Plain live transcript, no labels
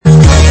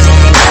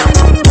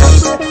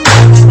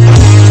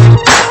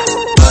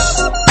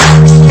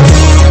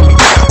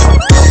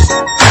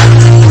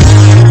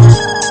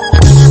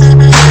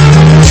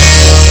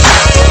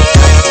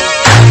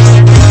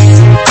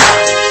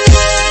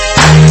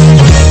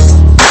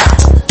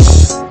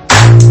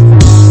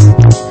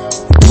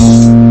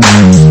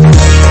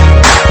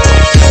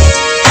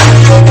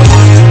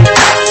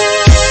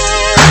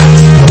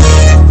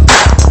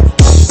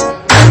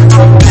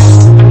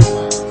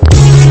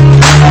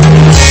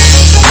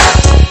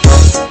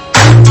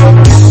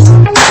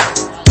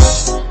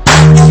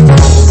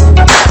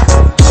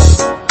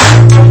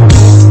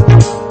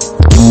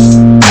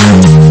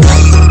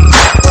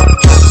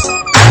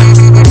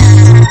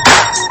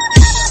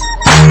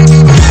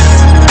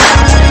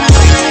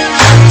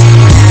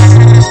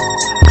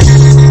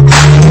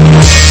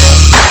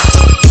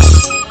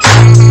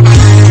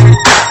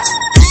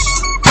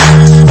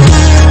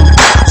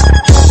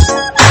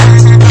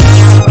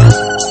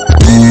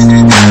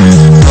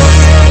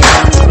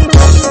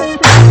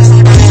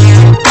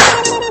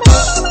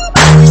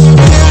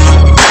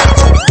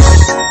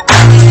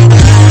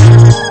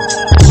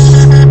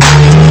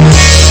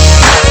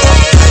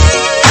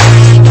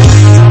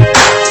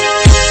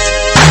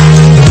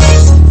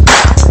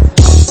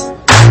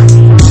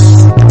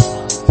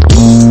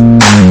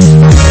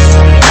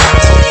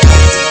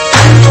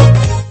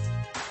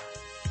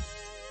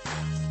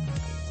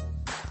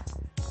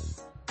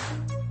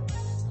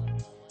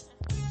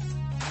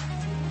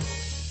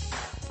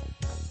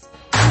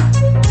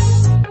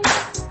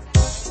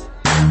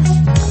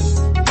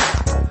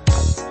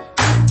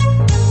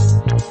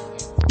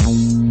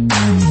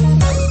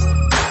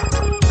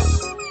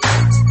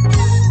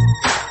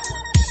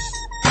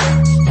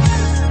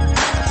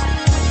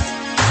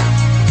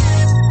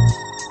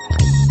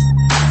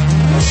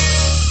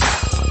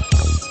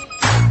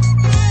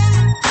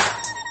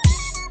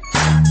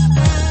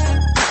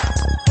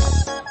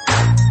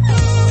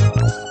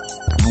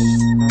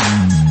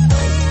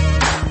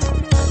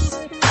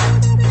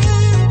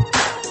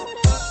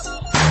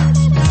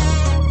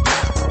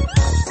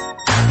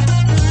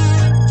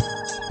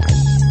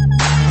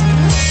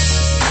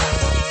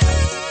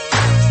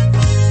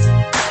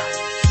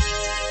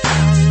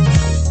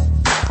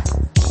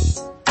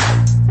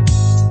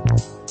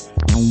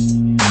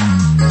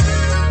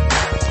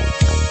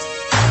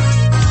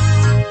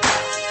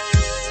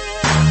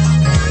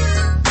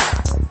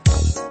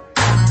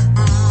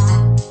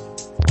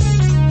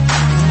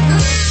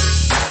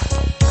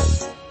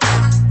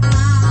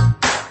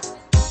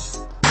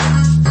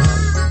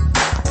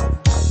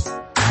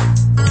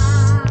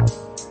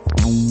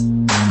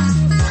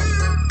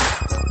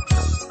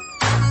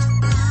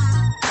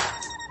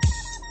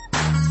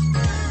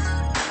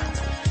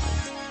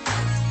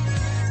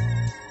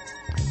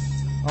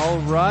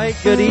right,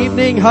 good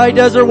evening, High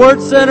Desert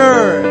Word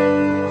Center.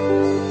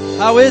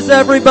 How is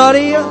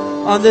everybody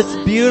on this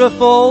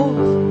beautiful,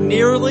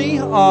 nearly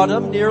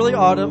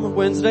autumn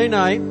Wednesday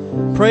night?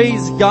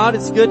 Praise God,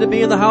 it's good to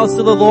be in the house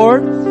of the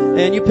Lord.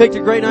 And you picked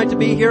a great night to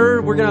be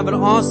here. We're going to have an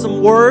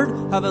awesome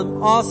word, have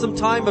an awesome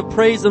time of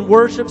praise and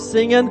worship,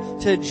 singing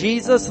to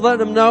Jesus,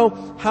 letting Him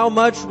know how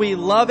much we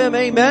love Him.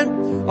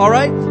 Amen. All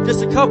right,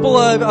 just a couple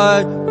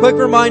of quick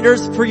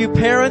reminders for you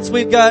parents.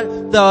 We've got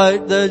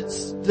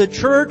the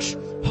church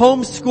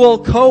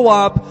homeschool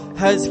co-op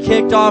has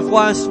kicked off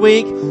last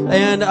week,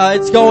 and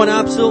it's going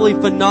absolutely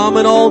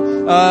phenomenal.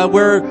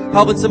 We're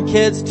helping some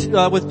kids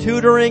with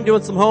tutoring,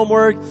 doing some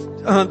homework,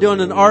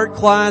 doing an art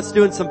class,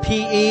 doing some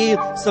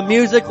PE, some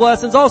music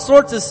lessons, all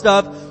sorts of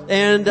stuff.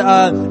 And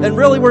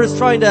really we're just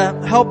trying to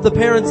help the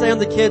parents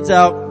and the kids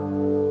out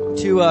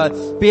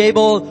to be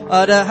able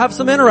to have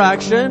some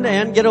interaction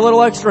and get a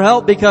little extra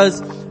help,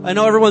 because I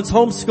know everyone's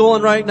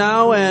homeschooling right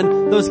now,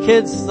 and those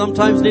kids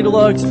sometimes need a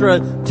little extra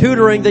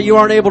tutoring that you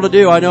aren't able to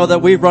do. I know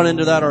that we've run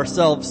into that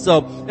ourselves.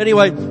 So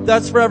anyway,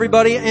 that's for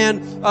everybody.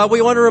 And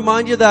we want to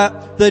remind you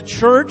that the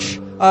church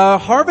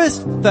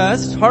Harvest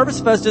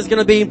Fest is going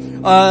to be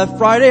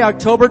Friday,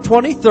 October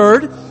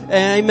 23rd.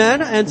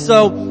 Amen. And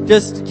so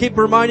just keep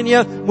reminding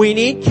you, we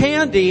need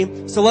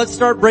candy. So let's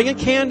start bringing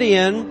candy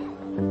in.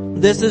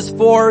 This is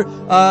for,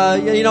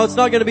 it's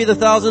not going to be the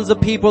thousands of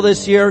people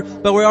this year,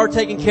 but we are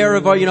taking care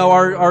of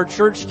our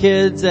church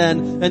kids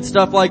and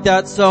stuff like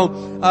that.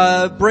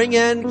 So, bring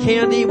in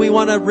candy. We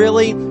want to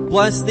really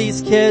bless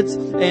these kids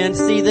and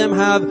see them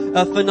have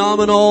a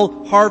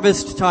phenomenal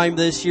harvest time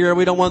this year.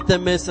 We don't want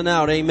them missing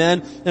out.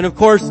 Amen. And of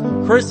course,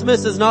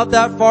 Christmas is not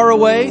that far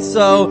away,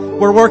 so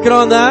we're working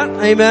on that.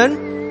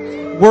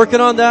 Amen.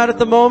 Working on that at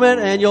the moment,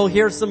 and you'll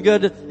hear some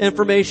good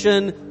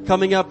information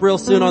coming up real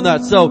soon on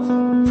that. So,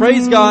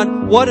 praise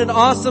God. What an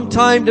awesome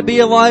time to be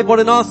alive.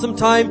 What an awesome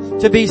time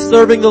to be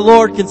serving the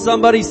Lord. Can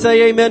somebody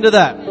say amen to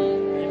that?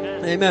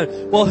 Amen.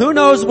 Amen. Well, who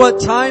knows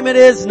what time it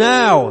is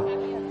now?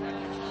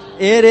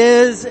 It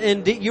is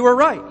indeed, you were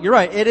right. You're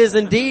right. It is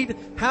indeed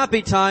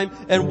happy time.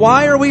 And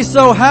why are we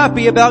so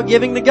happy about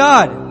giving to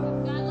God?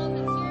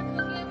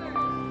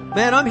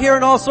 Man, I'm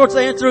hearing all sorts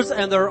of answers,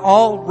 and they're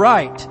all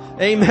right.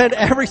 Amen.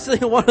 Every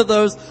single one of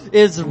those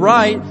is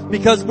right,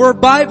 because we're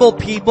Bible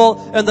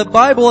people, and the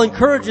Bible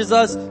encourages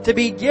us to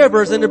be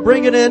givers and to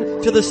bring it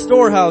in to the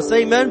storehouse.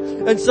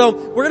 Amen. And so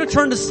we're going to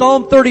turn to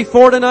Psalm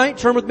 34 tonight.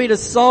 Turn with me to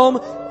Psalm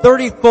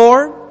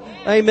 34.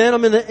 Amen.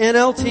 I'm in the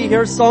NLT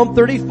here, Psalm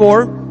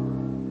 34.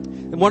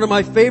 And one of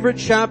my favorite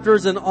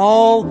chapters in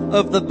all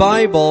of the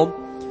Bible.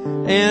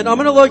 And I'm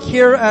going to look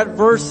here at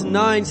verse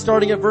 9,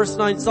 starting at verse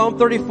 9. Psalm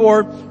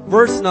 34,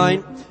 verse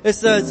 9. It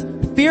says,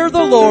 "Fear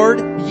the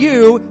Lord,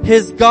 you,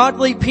 His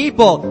godly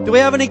people." Do we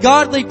have any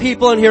godly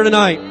people in here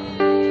tonight?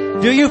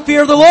 Do you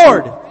fear the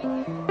Lord?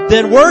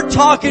 Then we're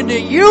talking to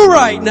you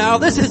right now.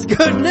 This is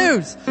good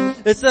news.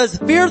 It says,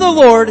 "Fear the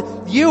Lord,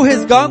 you,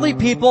 His godly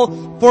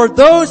people, for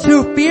those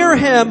who fear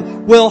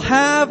Him will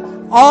have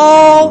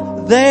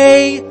all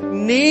they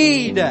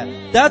need."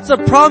 That's a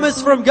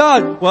promise from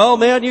God. Well,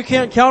 man, you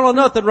can't count on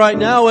nothing right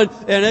now, and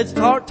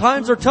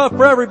times are tough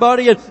for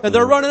everybody, and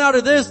they're running out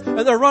of this,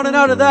 and they're running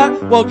out of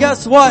that. Well,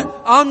 guess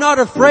what? I'm not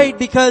afraid,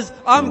 because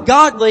I'm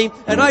godly,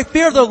 and I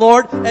fear the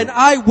Lord, and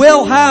I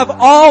will have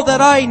all that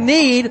I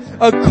need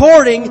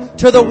according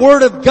to the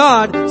Word of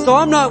God. So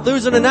I'm not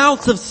losing an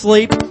ounce of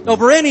sleep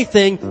over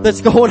anything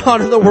that's going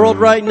on in the world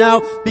right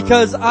now,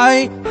 because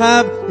I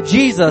have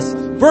Jesus.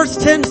 Verse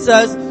 10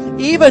 says,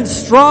 "Even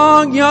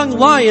strong young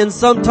lions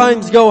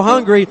sometimes go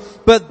hungry,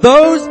 but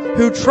those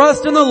who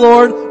trust in the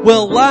Lord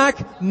will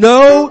lack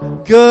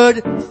no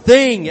good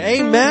thing."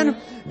 Amen.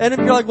 And if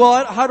you're like,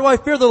 well, how do I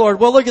fear the Lord?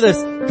 Well, look at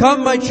this.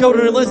 "Come, my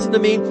children, and listen to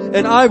me,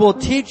 and I will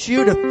teach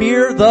you to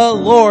fear the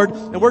Lord."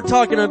 And we're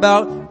talking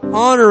about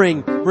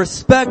honoring,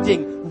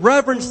 respecting,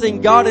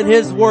 reverencing God and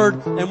His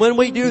Word. And when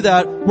we do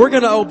that, we're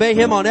going to obey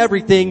Him on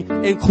everything,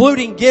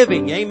 including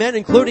giving. Amen.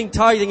 Including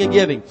tithing and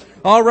giving.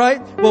 All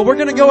right. Well, we're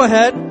going to go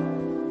ahead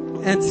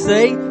and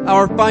say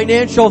our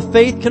financial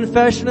faith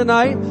confession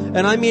tonight.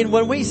 And I mean,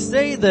 when we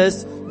say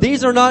this,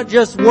 these are not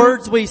just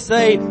words we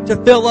say to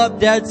fill up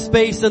dead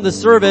space in the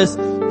service.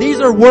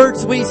 These are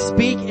words we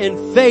speak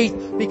in faith,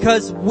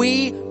 because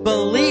we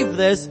believe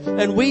this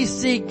and we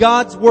see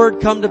God's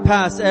Word come to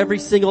pass every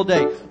single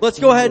day. Let's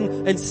go ahead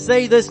and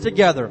say this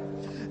together.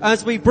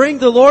 As we bring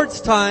the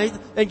Lord's tithe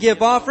and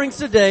give offerings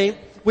today,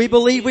 we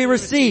believe we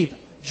receive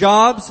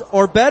jobs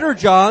or better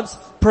jobs,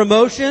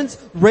 promotions,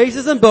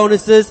 raises and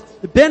bonuses,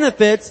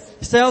 benefits,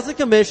 sales and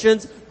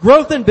commissions,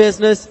 growth in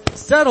business,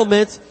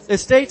 settlements,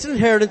 estates and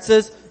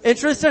inheritances,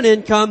 interest and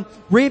income,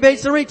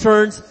 rebates and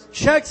returns,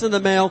 checks in the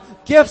mail,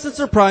 gifts and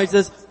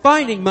surprises,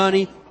 finding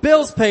money,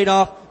 bills paid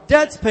off,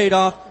 debts paid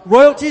off,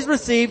 royalties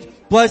received,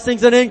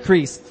 blessings and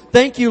increase.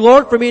 Thank you,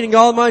 Lord, for meeting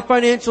all of my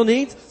financial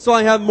needs, so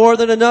I have more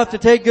than enough to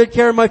take good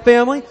care of my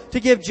family, to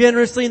give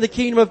generously in the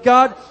kingdom of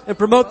God, and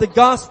promote the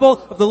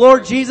gospel of the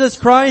Lord Jesus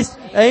Christ.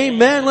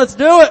 Amen. Let's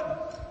do it.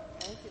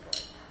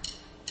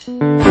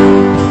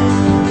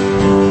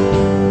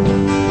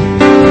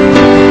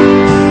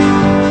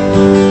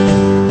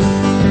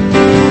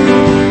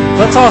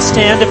 all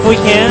stand if we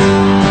can.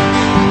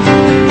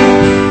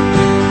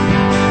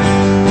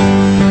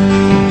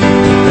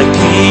 The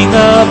King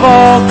of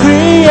all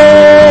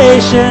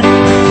creation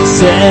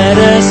set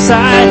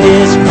aside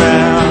his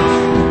crown,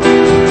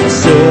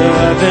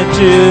 servant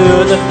to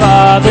the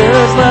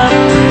Father's love,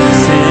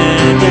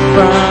 descended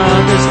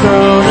from his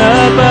throne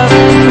above,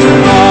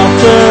 the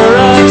author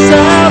of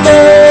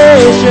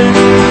salvation,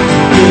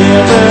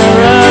 giver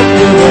of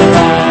new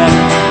life,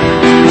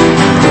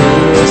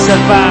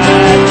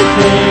 crucified to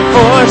pay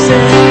for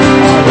sin.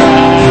 Our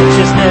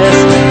righteousness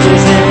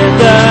is in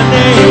the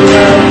name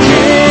of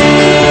Jesus.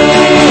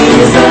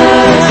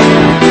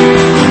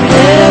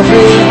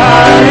 Every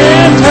heart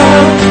and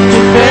tongue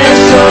confess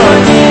your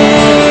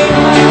name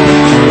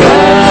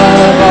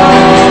above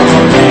all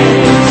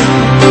names.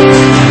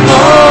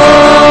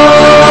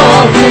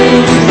 All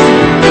things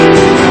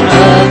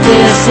of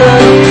this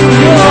earth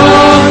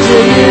belong to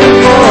you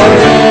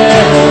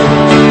forever.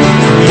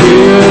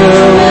 You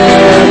will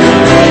reign.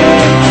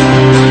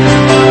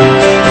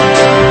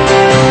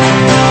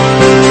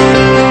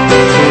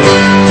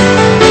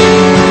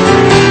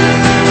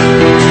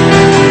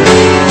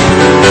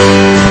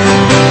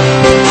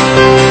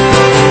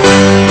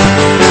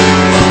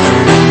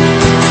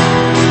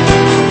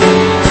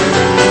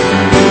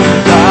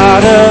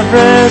 God of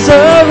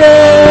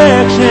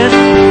resurrection,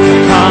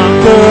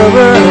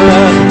 conqueror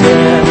of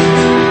death,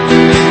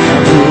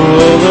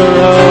 ruler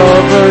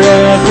over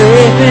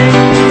everything,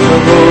 the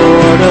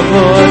Lord of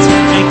lords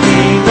and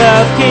King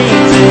of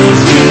kings is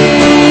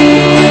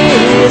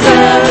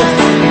Jesus.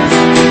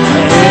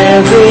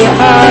 Every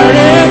heart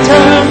and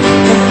tongue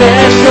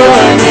confess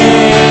your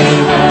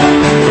name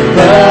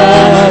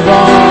above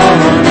all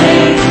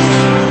names.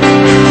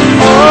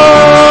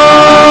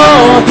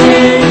 All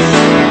things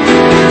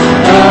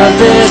of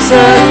this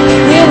earth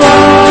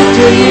belong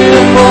to you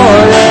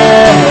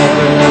forever.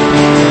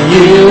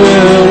 You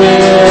will reign.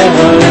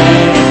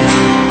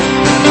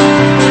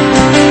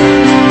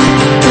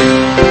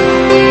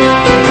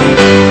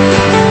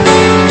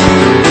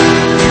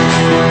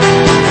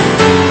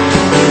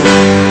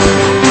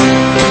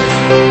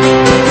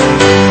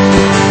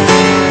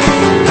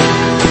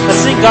 Let's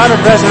sing God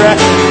of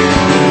Resurrection.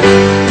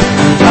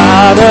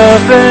 God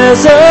of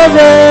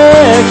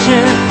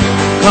Resurrection,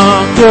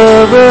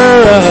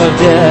 conqueror of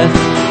death,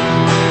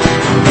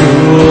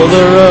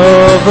 ruler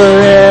over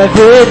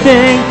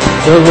everything,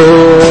 the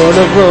Lord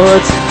of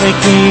lords and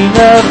King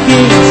of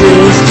kings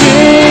is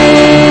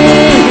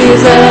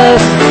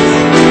Jesus.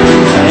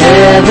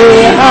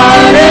 Every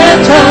heart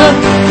and tongue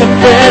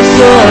confess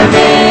your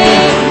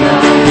name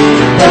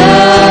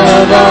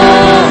above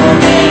all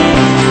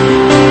names.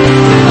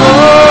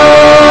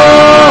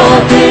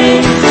 All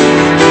things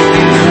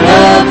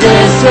of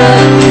this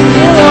earth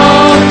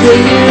belong to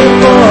you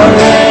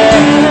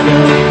forever.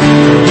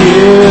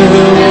 You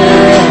will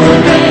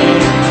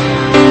reign.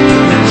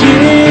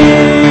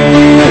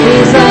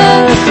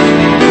 Jesus,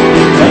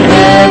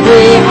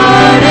 every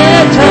heart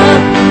and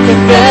tongue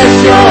confess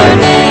your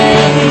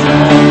name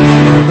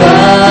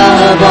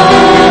above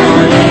all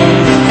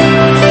names.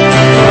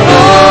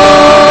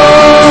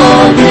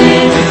 All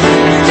things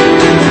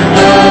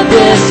of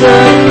this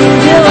earth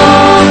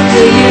belong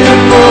to you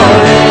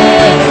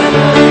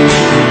forever.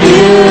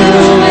 You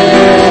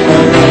will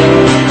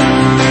reign.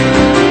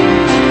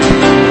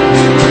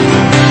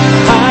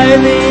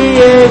 Highly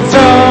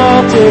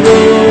exalted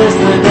is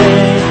the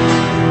name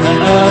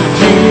of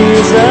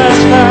Jesus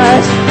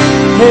Christ.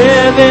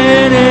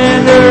 Heaven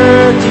and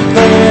earth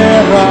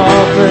declare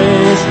all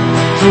praise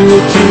to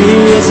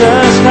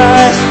Jesus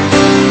Christ.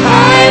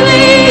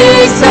 Highly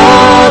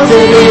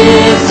exalted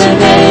is the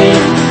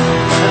name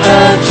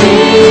of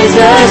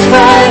Jesus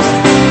Christ.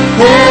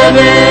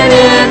 Heaven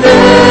and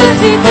earth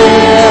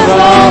declare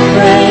all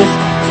praise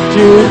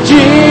to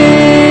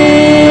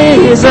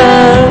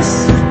Jesus.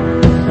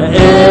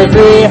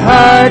 Every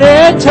heart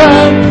and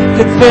tongue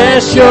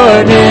confess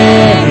your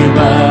name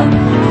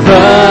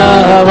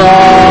above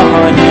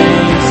all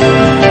names.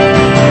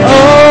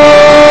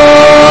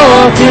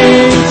 All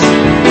things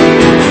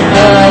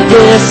of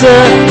this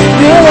earth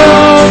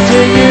belong to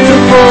you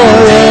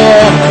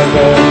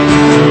forever.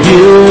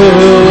 You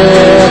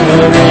will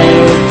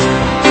reign.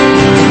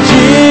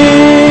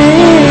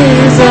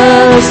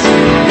 Jesus,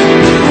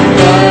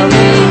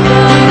 every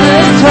heart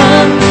and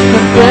tongue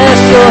confess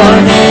your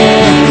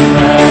name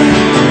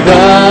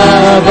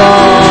above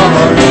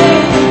all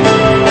names.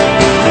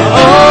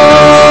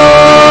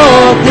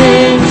 All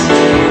things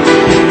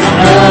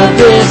of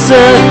this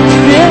earth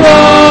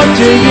belong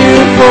to you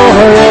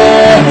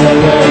forever.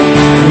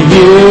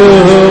 You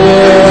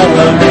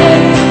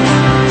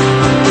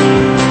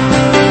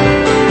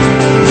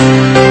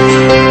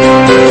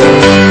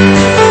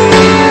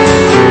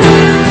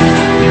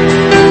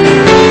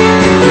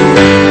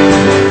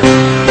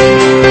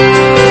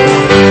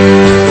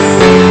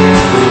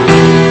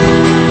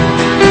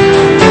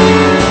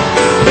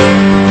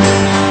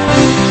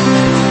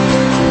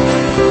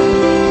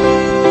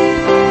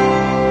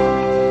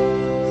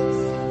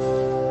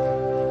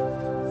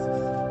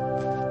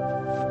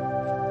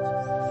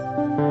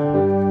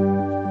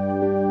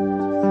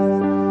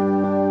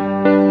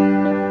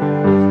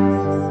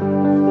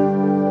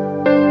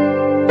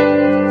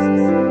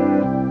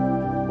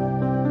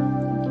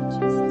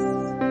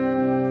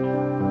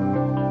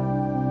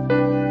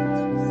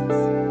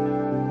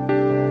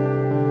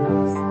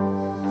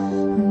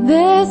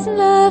There's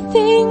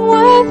nothing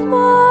worth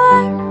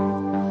more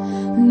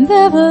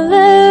that will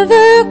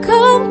ever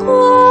come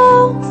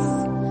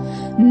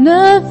close.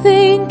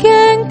 Nothing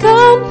can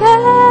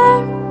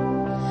compare.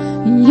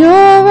 You're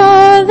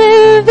our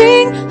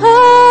living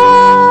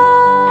hope.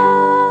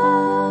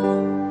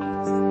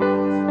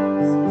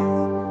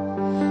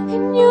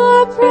 In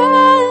your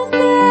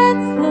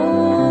presence, Lord,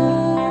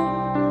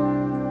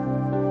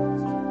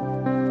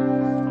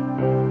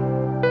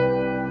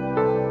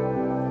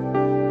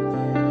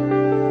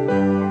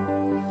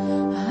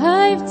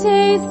 I've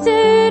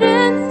tasted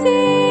and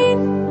seen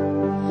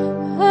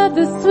of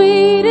the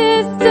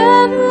sweetest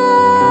of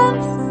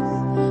loves,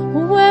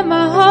 when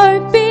my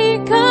heart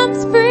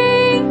becomes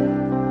free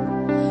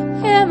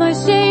and my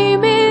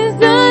shame is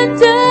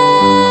undone.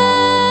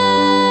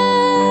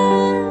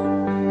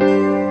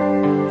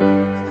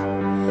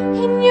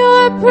 In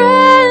your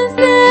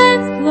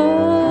presence,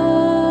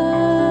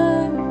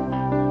 Lord,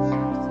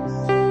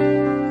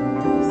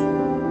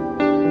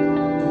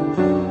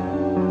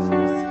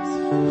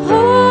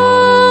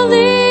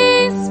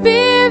 Holy Spirit,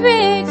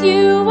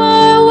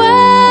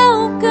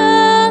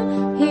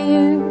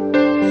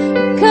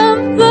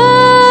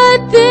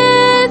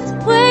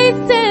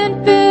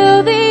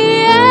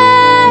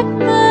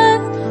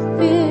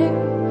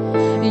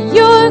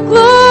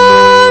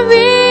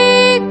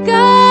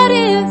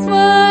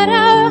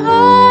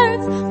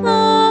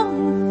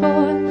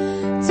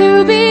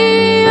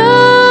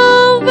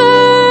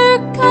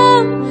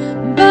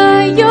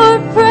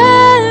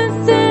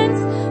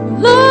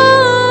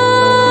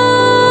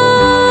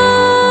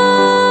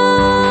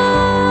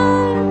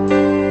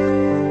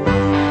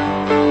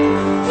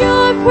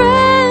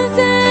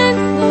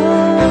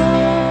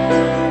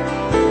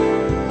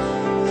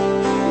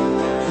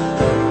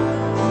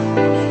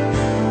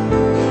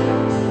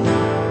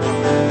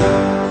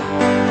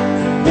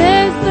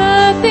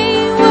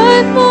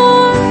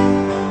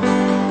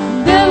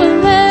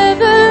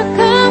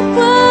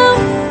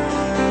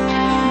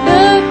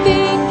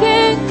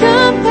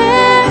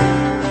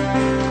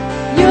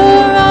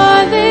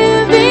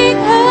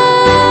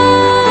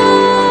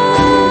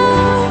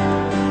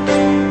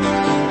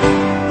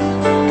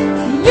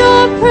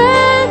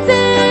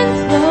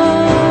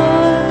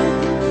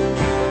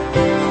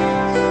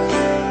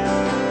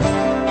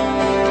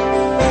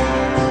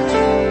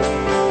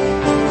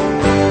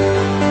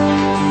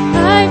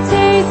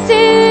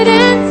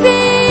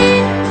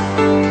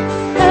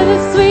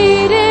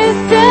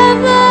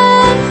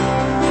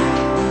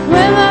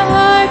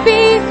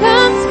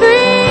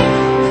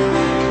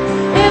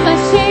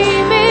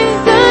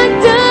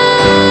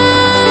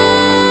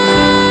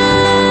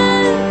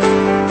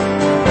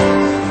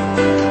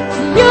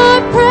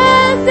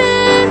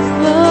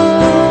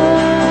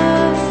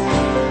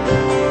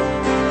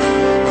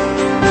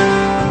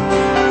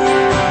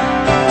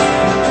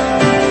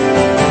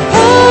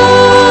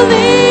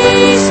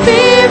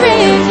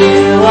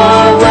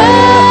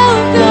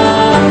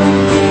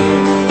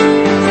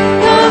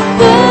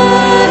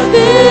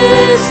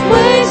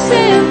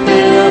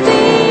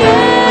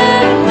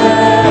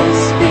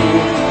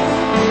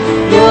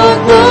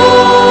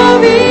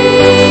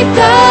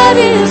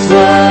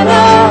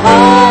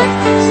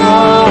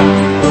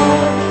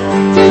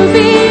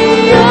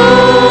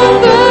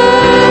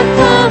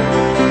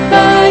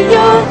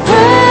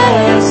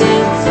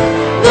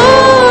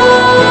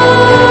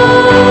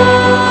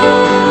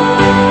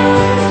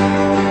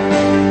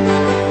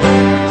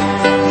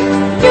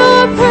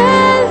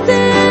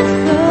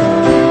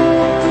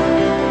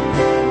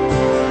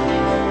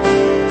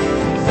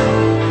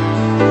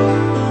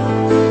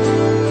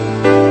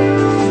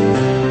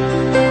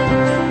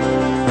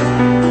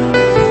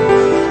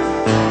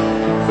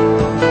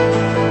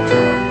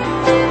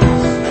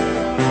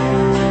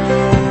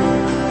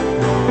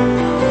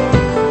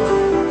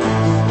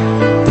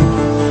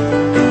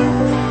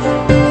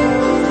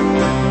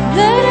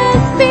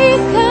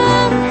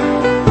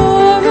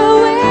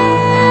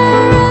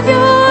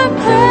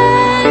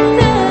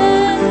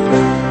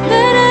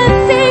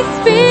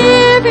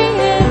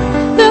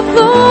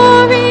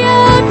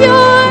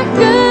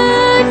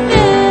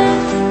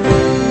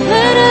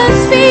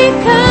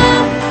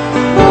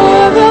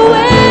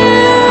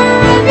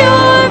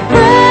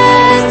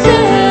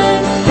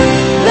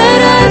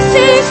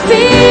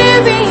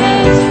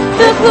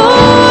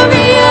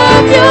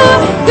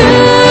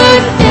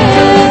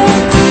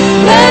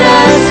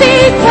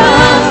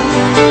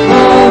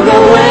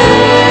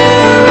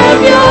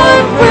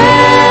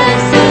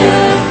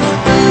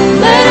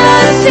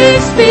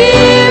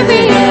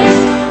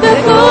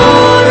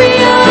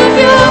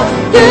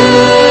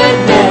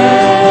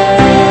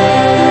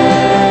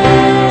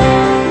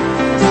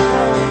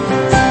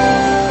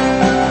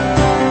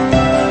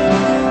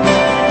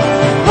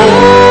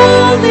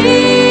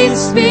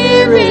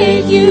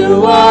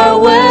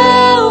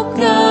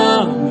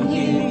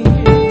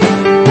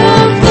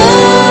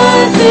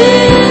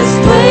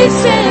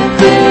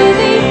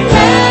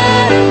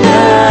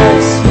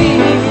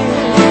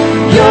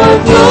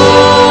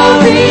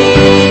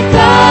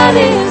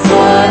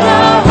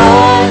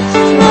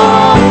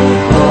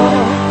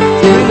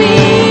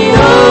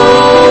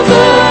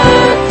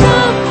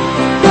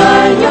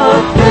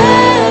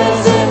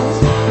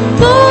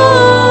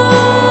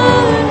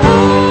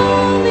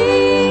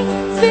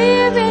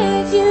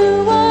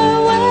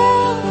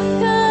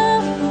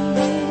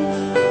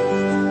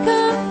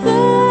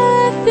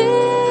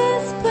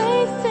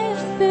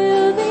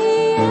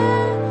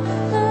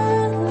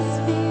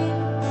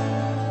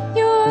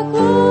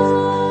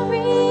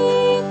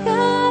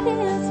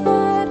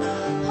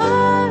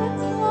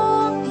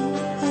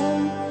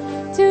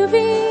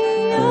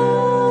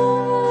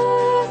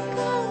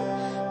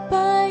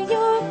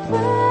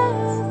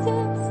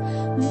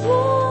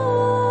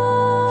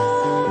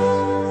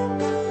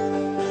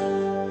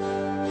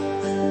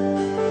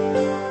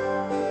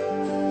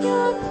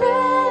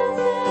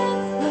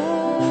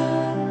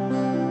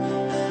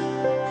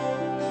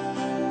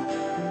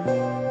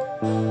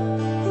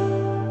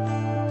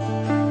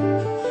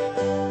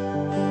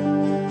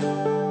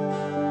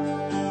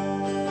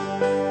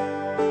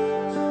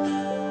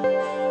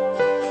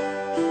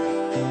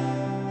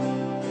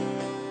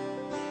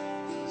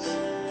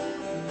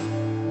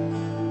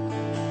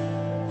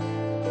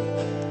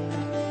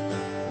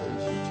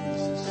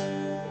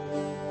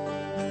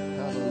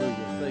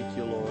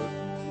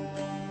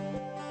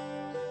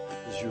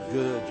 because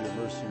you're good. Your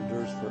mercy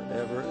endures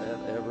forever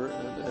and ever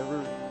and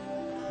ever.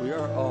 We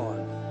are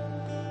on.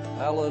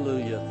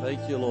 Hallelujah.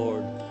 Thank you,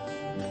 Lord.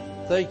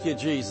 Thank you,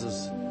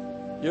 Jesus.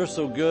 You're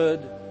so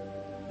good.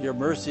 Your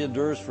mercy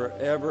endures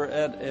forever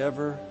and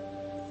ever.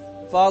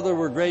 Father,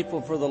 we're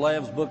grateful for the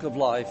Lamb's Book of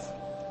Life.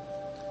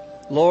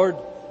 Lord,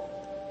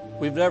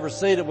 we've never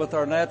seen it with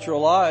our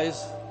natural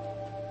eyes,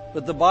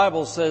 but the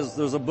Bible says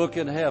there's a book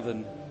in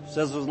heaven. It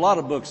says there's a lot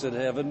of books in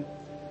heaven,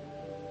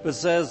 but it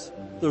says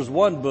there's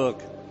one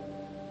book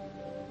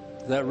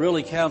that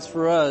really counts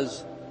for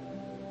us,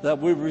 that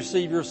we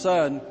receive your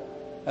Son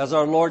as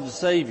our Lord and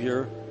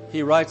Savior.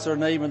 He writes our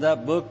name in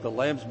that book, the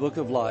Lamb's Book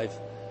of Life.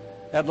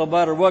 And no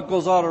matter what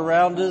goes on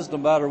around us, no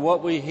matter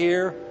what we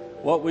hear,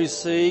 what we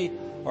see,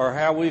 or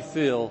how we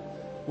feel,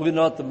 we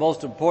know that the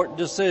most important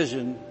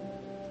decision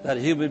that a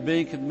human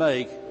being can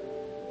make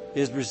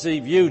is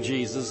receive you,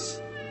 Jesus,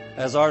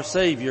 as our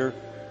Savior,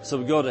 so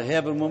we go to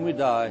heaven when we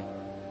die.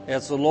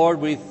 And so, Lord,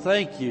 we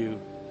thank you.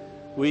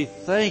 We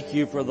thank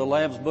you for the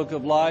Lamb's Book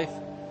of Life.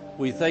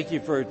 We thank you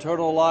for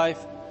eternal life.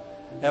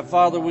 And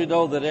Father, we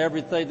know that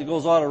everything that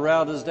goes on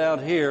around us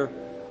down here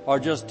are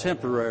just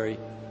temporary,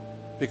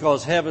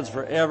 because heaven's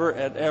forever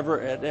and ever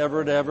and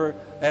ever and ever.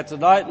 And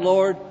tonight,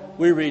 Lord,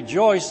 we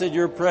rejoice in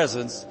your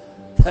presence,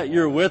 that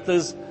you're with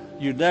us.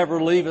 You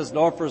never leave us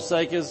nor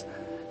forsake us.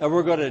 And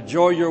we're going to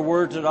enjoy your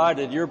word tonight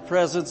in your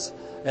presence.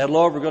 And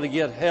Lord, we're going to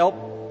get help.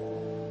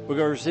 We're going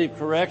to receive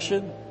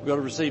correction. We're going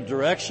to receive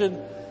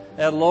direction.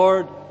 And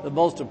Lord, the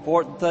most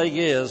important thing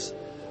is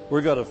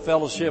we're going to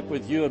fellowship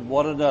with you and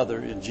one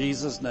another in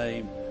Jesus'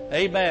 name.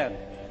 Amen.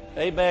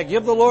 Amen.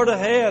 Give the Lord a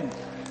hand.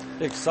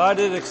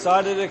 Excited,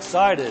 excited,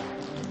 excited.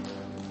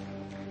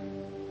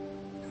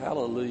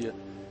 Hallelujah.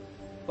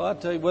 Well, I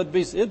tell you what,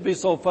 it'd be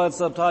so fun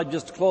sometimes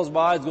just to close my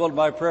eyes, go to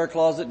my prayer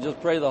closet and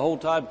just pray the whole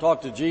time,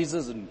 talk to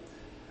Jesus, and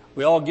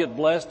we all get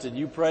blessed, and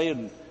you pray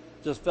and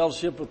just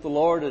fellowship with the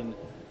Lord, and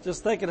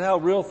just thinking how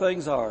real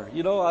things are.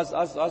 You know, I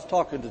was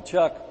talking to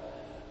Chuck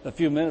a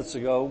few minutes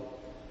ago,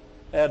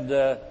 and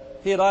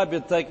he and I have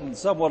been thinking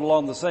somewhat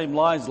along the same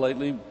lines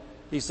lately.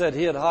 He said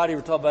he and Heidi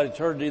were talking about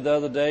eternity the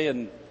other day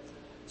and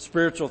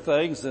spiritual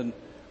things, and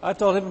I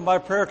told him in my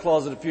prayer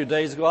closet a few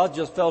days ago, I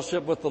just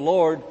fellowship with the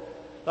Lord.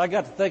 I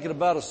got to thinking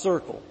about a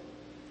circle.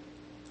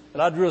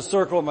 And I drew a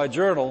circle in my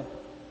journal.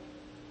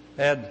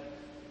 And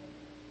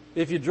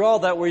if you draw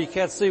that where you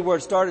can't see where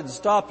it started and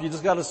stopped, you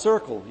just got a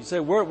circle. You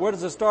say, where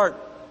does it start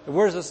and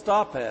where does it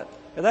stop at?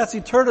 And that's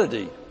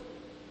eternity.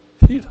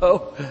 You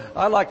know,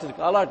 I like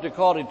to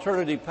call it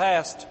eternity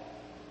past,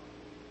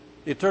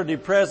 eternity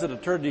present,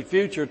 eternity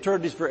future.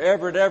 Eternity's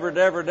forever and ever and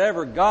ever and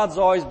ever. God's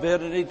always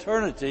been in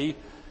eternity.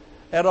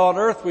 And on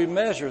earth we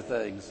measure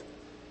things.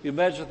 You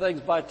measure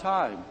things by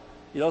time.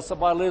 You know,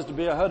 somebody lives to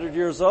be 100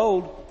 years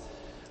old.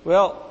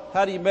 Well,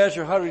 how do you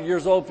measure 100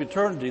 years old for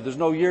eternity? There's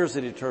no years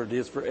in eternity.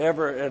 It's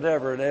forever and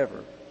ever and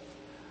ever.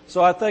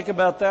 So I think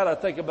about that. I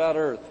think about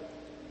earth.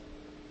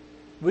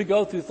 We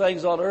go through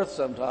things on earth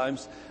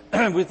sometimes.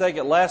 We think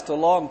it lasts a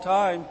long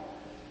time.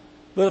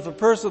 But if a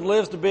person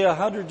lives to be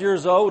 100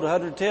 years old,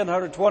 110,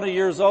 120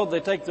 years old, they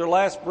take their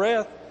last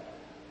breath,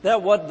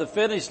 that wasn't the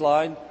finish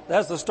line.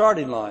 That's the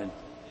starting line.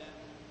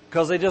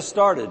 Because they just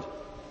started.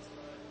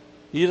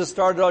 You just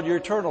started on your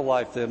eternal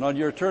life then, on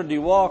your eternity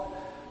walk.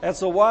 And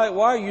so why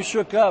are you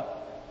shook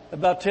up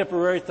about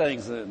temporary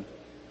things then?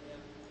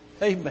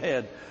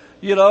 Amen.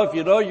 You know, if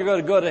you know you're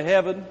going to go to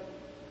heaven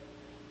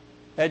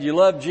and you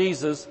love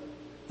Jesus,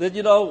 then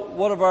you know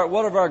one of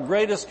our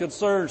greatest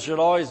concerns should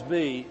always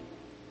be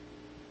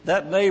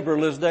that neighbor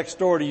lives next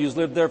door to you, who's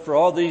lived there for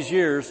all these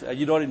years, and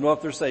you don't even know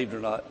if they're saved or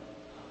not.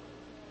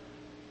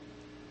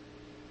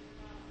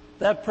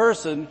 That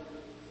person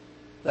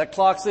that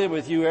clocks in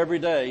with you every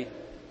day,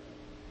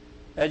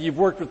 and you've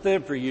worked with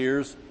them for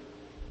years,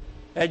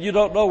 and you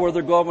don't know where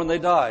they're going when they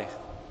die.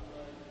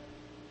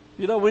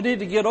 You know, we need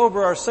to get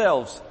over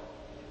ourselves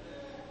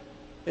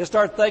and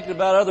start thinking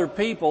about other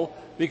people,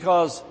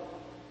 because,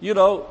 you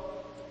know,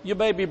 you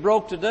may be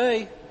broke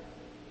today,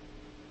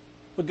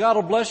 but God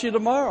will bless you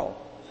tomorrow.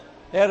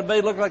 And it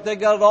may look like they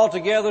got it all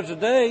together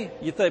today.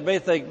 You may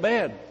think,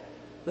 man,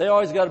 they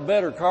always got a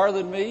better car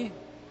than me.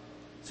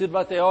 Seems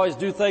like they always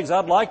do things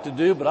I'd like to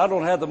do, but I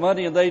don't have the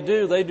money and they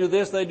do. They do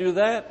this, they do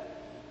that.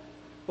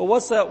 But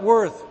what's that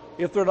worth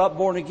if they're not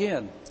born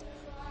again?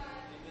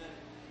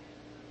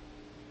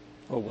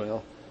 Oh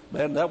well,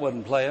 man, that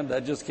wasn't planned.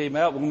 That just came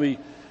out when we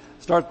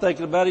start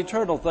thinking about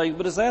eternal things.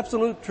 But it's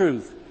absolute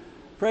truth.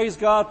 Praise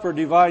God for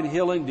divine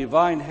healing,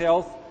 divine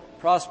health,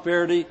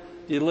 prosperity,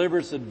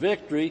 deliverance, and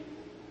victory.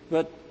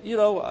 But, you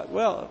know,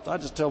 well, I'll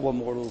just tell one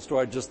more little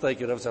story just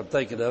thinking of it. I'm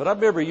thinking of it. I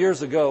remember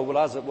years ago when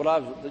I was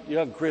a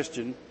young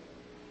Christian,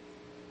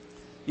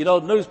 you know,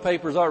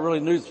 newspapers aren't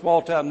really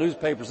small town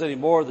newspapers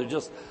anymore. They're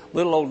just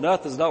little old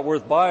nothing's not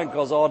worth buying,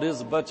 because all it is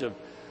a bunch of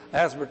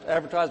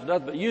advertisement.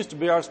 Nothing. But it used to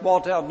be our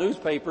small town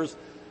newspapers.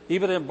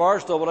 Even in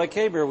Barstow, when I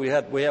came here, we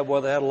had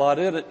one that had a lot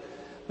in it.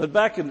 But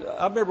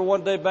I remember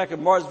one day back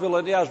in Martinsville,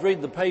 Indiana, I was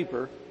reading the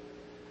paper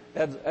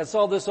and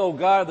saw this old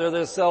guy there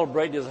that's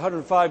celebrating. He's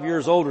 105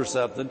 years old or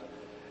something.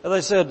 And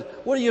they said,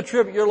 what do you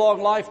attribute your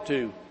long life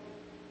to?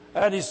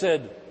 And he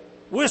said,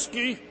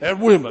 whiskey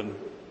and women.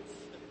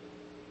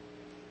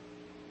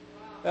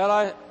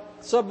 And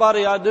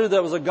somebody I knew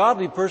that was a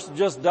godly person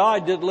just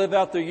died, didn't live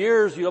out their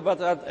years, about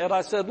that. And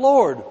I said,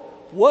 Lord,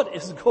 what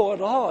is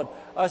going on?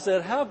 I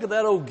said, how could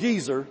that old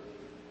geezer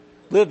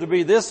live to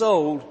be this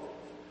old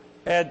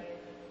and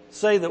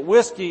say that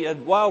whiskey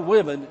and wild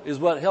women is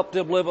what helped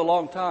him live a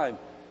long time?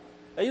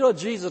 And you know what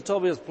Jesus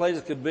told me as plain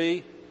as could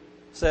be?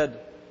 Said,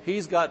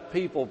 he's got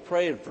people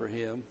praying for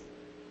him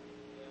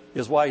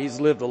is why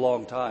he's lived a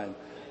long time.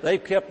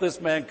 They've kept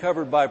this man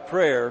covered by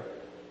prayer,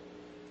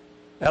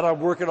 and I'm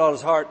working on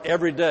his heart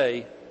every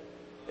day,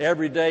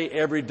 every day,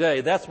 every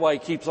day. That's why he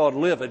keeps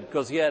on living,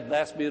 because he hadn't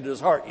asked me into his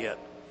heart yet.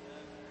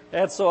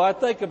 And so I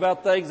think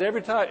about things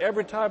every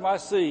time I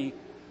see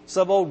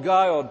some old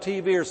guy on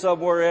TV or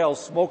somewhere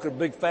else smoking a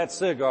big fat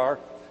cigar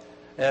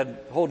and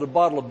holding a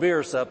bottle of beer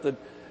or something,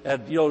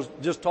 and,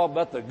 just talking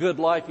about the good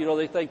life,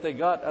 they think they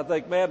got. I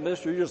think, man,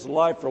 mister, you're just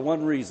alive for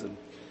one reason.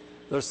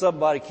 There's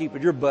somebody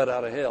keeping your butt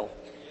out of hell.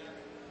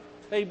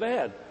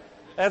 Amen.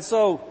 And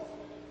so,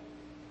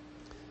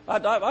 I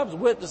was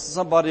witnessing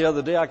somebody the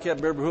other day. I can't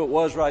remember who it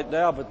was right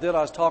now, but then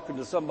I was talking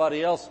to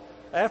somebody else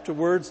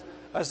afterwards.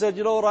 I said,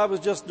 you know what I was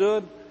just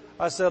doing?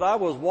 I said, I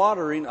was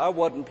watering, I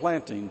wasn't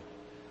planting.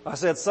 I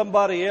said,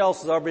 somebody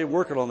else has already been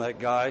working on that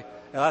guy.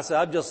 And I said,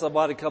 I'm just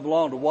somebody come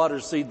along to water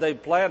the seed they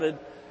planted.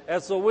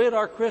 And so in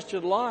our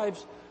Christian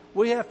lives,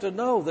 we have to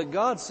know that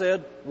God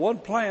said one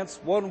plants,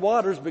 one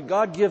waters, but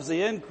God gives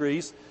the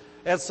increase.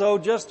 And so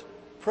just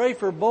pray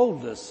for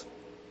boldness.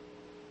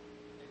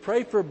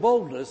 Pray for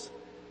boldness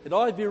and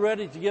always be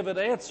ready to give an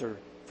answer.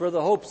 For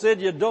the hope's in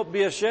you, don't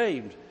be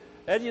ashamed.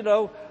 And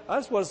I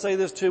just want to say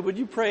this too. When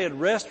you pray in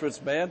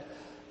restaurants, man,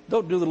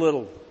 don't do the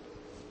little,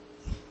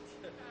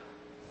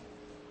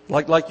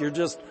 like you're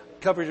just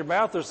covering your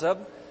mouth or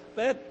something.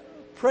 Man,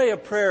 pray a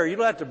prayer. You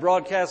don't have to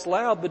broadcast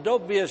loud, but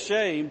don't be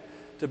ashamed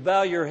to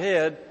bow your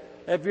head.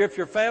 If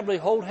your family,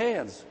 hold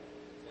hands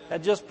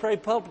and just pray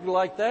publicly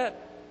like that.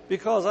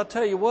 Because I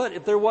tell you what,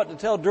 if they're wanting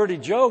to tell dirty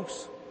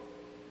jokes,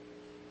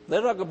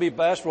 they're not going to be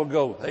bashful and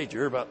go, hey, did you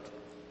hear about?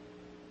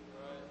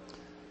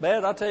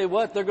 Man, I tell you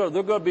what, they're going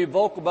to be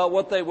vocal about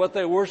what they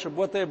worship,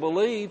 what they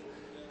believe.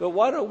 But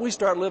why don't we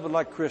start living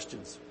like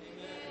Christians?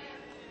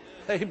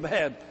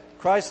 Amen.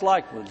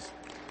 Christ-like ones.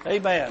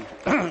 Amen.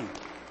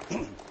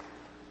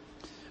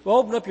 Well,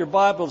 open up your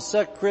Bible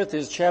to 2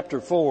 Corinthians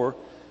chapter 4,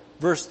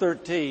 verse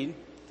 13.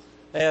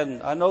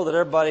 And I know that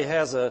everybody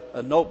has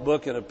a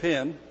notebook and a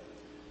pen,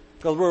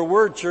 because we're a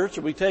word church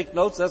and we take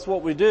notes. That's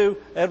what we do.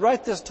 And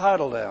write this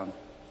title down.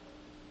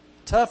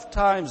 Tough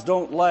times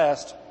don't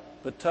last,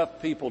 but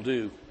tough people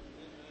do.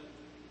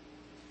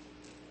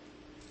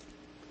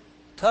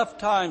 Tough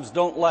times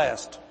don't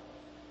last,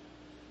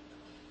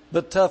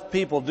 but tough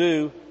people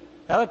do.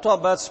 And I'm talking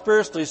about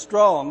spiritually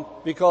strong,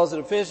 because in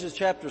Ephesians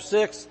chapter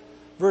 6,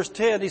 verse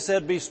 10, he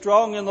said, be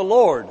strong in the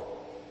Lord.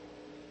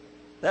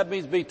 That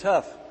means be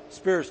tough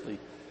spiritually.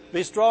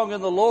 Be strong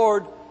in the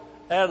Lord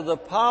and the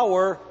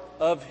power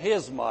of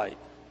his might.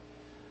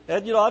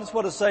 And I just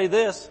want to say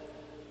this.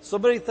 So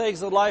many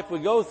things in life we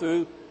go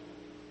through,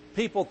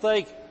 people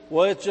think,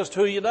 well, it's just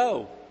who you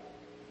know.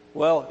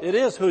 Well, it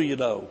is who you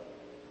know.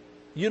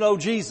 You know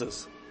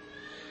Jesus.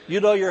 You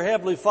know your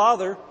Heavenly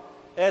Father,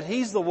 and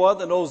he's the one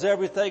that knows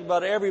everything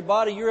about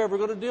everybody you're ever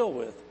going to deal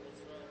with.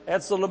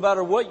 And so no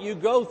matter what you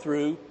go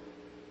through,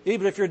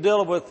 even if you're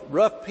dealing with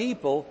rough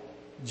people,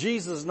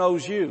 Jesus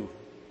knows you.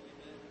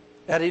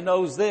 And he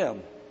knows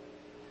them.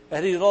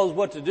 And he knows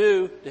what to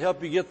do to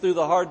help you get through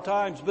the hard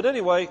times. But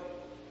anyway,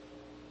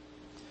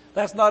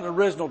 that's not an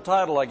original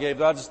title I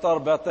gave. I just thought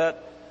about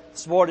that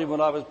this morning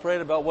when I was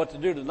praying about what to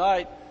do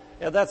tonight.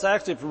 And that's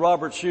actually from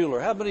Robert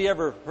Schuller. How many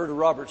ever heard of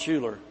Robert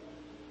Schuller?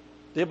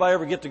 Did anybody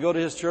ever get to go to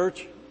his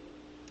church?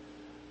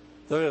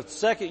 The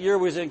second year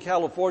we was in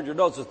California,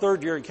 no, it's the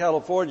third year in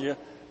California,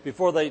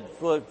 before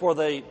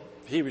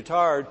he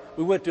retired,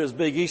 we went to his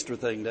big Easter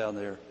thing down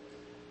there.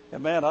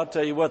 And man, I'll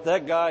tell you what,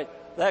 that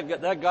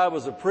guy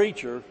was a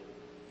preacher,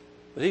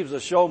 but he was a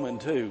showman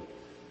too.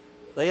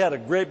 They had a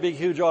great big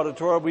huge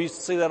auditorium. We used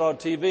to see that on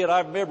TV, and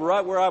I remember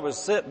right where I was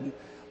sitting,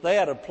 they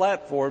had a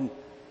platform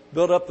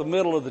built up the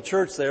middle of the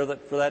church there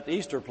for that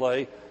Easter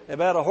play, and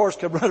man, a horse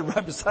came running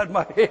right beside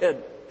my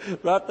head.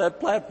 Right, that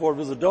platform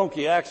was a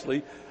donkey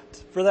actually,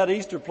 for that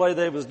Easter play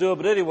they was doing.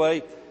 But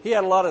anyway, he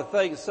had a lot of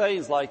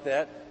sayings like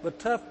that. But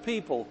tough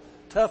people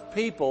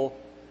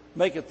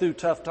make it through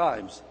tough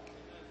times.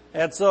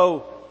 And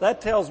so that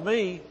tells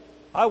me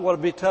I want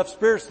to be tough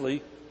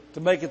spiritually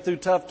to make it through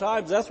tough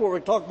times. That's what we're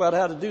talking about,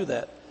 how to do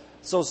that.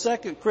 So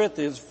 2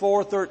 Corinthians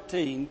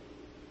 4:13,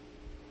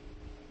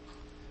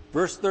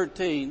 verse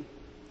 13,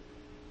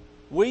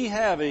 we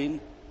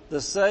having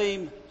the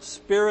same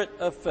spirit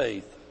of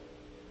faith.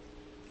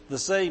 The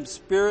same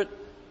spirit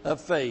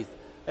of faith.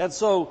 And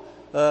so,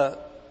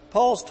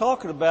 Paul's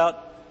talking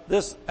about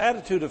this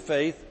attitude of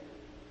faith,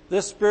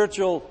 this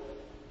spiritual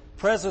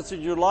presence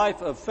in your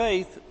life of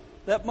faith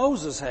that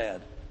Moses had,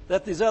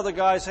 that these other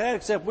guys had,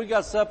 except we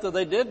got something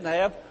they didn't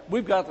have.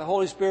 We've got the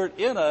Holy Spirit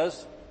in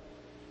us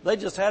They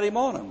just had him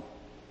on them.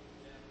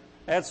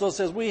 And so it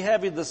says, we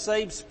having the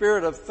same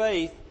spirit of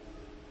faith,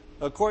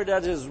 according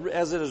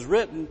as it is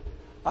written,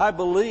 I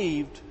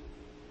believed,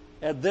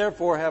 and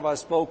therefore have I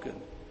spoken.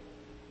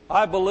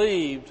 I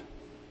believed,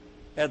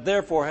 and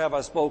therefore have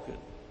I spoken.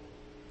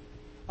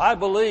 I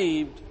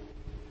believed,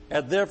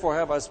 and therefore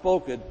have I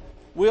spoken.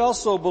 We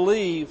also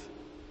believe,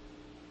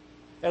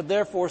 and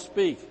therefore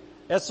speak.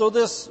 And so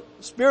this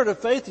spirit of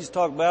faith he's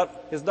talking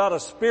about is not a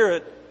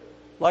spirit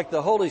like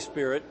the Holy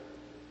Spirit.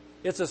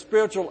 It's a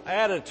spiritual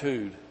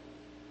attitude.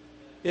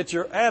 It's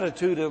your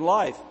attitude in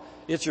life.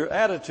 It's your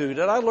attitude.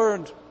 And I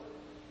learned,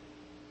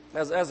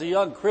 as a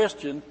young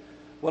Christian,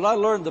 when I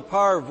learned the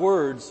power of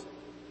words,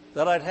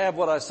 that I'd have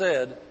what I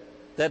said,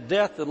 that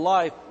death and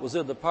life was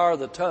in the power of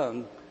the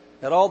tongue,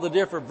 and all the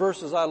different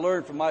verses I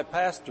learned from my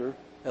pastor,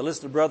 and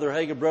listened to Brother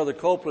Hagin, Brother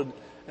Copeland,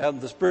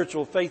 and the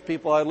spiritual faith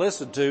people I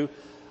listened to,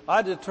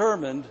 I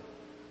determined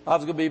I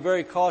was going to be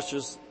very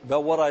cautious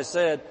about what I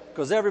said,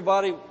 because every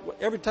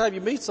time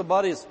you meet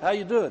somebody, it's, how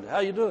you doing? How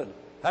you doing?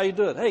 How you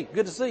doing? Hey,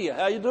 good to see you.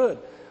 How you doing?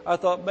 I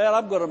thought, man,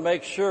 I'm going to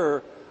make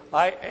sure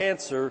I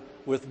answer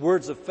with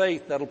words of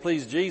faith that'll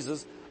please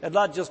Jesus, and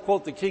not just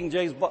quote the King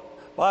James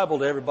Bible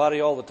to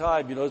everybody all the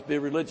time, just be a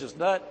religious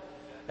nut.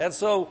 And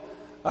so,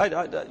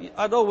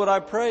 I know when I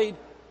prayed,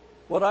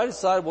 what I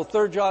decided,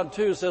 3 John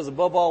 2 says,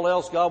 above all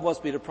else, God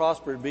wants me to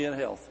prosper and be in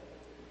health.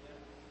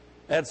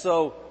 And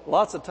so,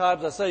 lots of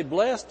times I say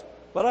blessed,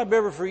 but I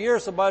remember for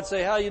years somebody'd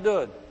say, how you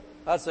doing?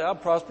 I'd say, I'm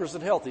prosperous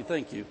and healthy,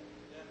 thank you.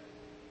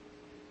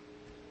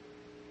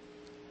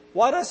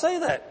 Why'd I say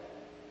that?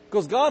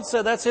 Because God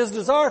said that's His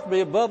desire for me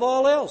above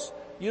all else.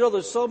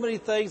 There's so many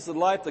things in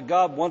life that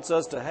God wants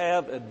us to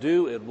have and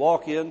do and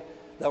walk in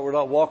that we're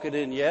not walking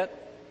in yet.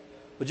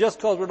 But just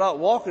because we're not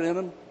walking in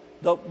them,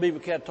 don't mean we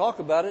can't talk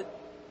about it.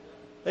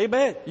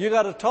 Amen. You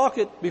got to talk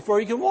it before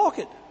you can walk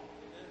it.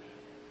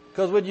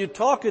 Because when you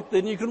talk it,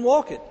 then you can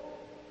walk it.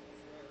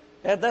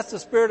 And that's the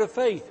spirit of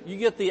faith. You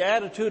get the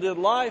attitude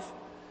in life.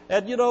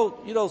 And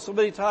so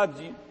many times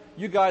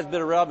you guys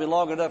been around me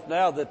long enough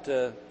now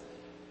that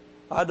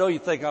I know you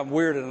think I'm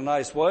weird in a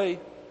nice way.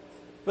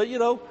 But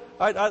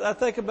I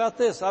think about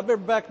this. I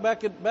remember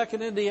back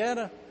in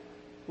Indiana,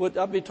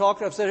 I'd be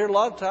talking, I've said here a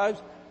lot of times,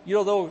 the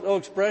old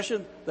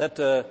expression that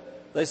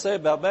they say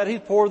about, man, he's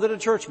poorer than a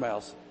church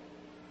mouse.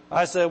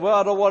 I said, well,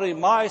 I don't want any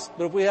mice,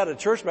 but if we had a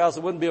church mouse,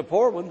 it wouldn't be a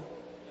poor one.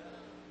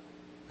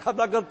 I'm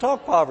not going to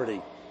talk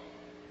poverty.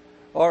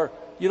 Or,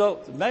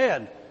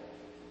 man,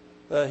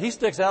 he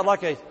sticks out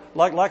like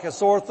a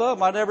sore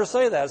thumb. I never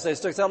say that. I say he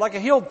sticks out like a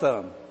healed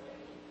thumb.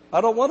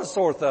 I don't want a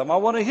sore thumb. I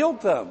want a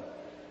healed thumb.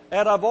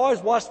 And I've always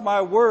watched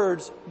my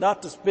words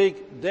not to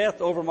speak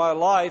death over my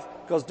life,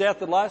 because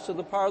death and life's in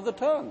the power of the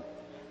tongue.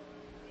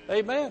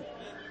 Amen.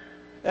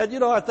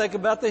 And I think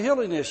about the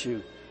healing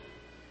issue.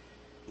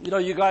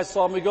 You guys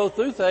saw me go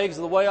through things,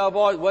 and the way I've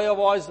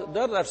always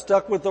done it, I've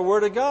stuck with the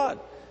Word of God.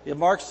 In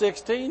Mark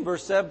 16,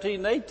 verse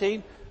 17 and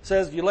 18,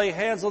 says, you lay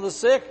hands on the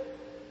sick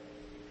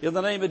in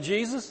the name of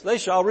Jesus, they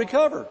shall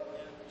recover.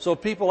 So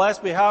if people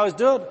ask me how I was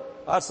doing,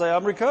 I'd say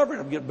I'm recovering.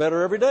 I'm getting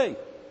better every day.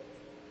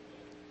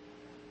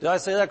 Did I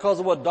say that because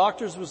of what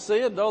doctors were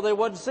seeing? No, they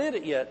wasn't seeing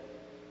it yet.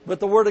 But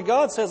the Word of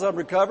God says I'm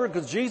recovering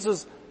because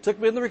Jesus took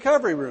me in the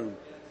recovery room.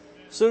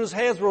 As soon as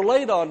hands were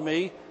laid on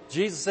me,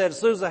 Jesus said, as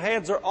soon as the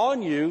hands are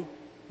on you,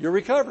 you're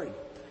recovering.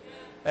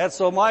 And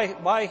so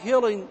my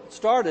healing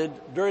started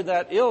during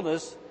that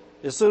illness.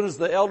 As soon as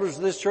the elders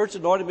of this church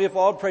anointed me, if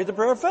I prayed the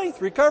prayer of faith,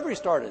 recovery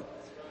started.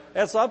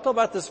 And so I'm talking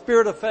about the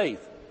spirit of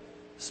faith.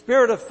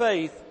 Spirit of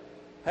faith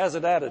has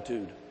an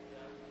attitude.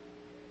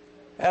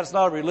 And it's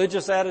not a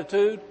religious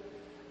attitude.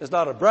 It's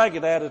not a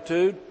bragging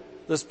attitude.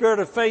 The spirit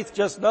of faith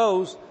just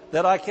knows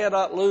that I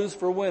cannot lose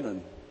for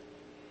winning.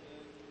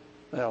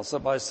 Now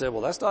somebody said,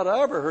 well, that's not,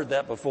 I ever heard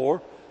that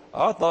before.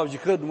 I thought you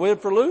couldn't win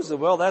for losing.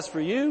 Well, that's for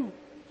you.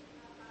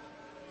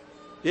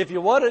 If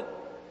you want it.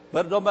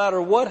 But no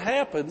matter what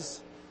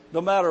happens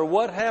in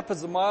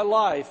my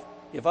life,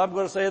 if I'm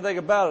going to say anything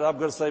about it, I'm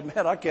going to say,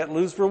 man, I can't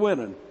lose for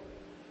winning.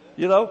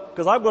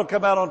 Because I'm going to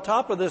come out on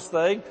top of this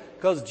thing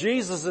because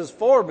Jesus is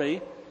for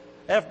me.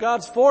 If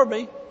God's for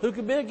me, who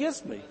can be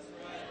against me?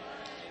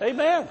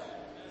 Amen.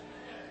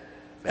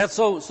 And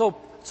so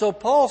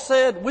Paul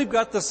said we've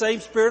got the same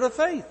spirit of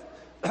faith.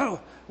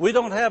 We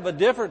don't have a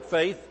different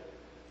faith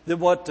than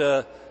what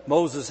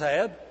Moses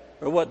had,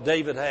 or what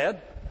David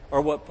had,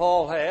 or what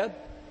Paul had.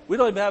 We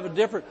don't even have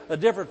a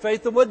different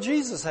faith than what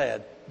Jesus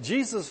had.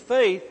 Jesus'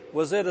 faith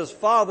was in His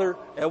Father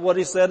and what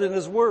He said in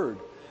His Word.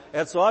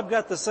 And so I've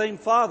got the same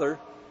Father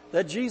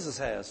that Jesus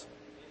has.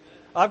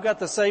 I've got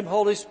the same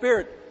Holy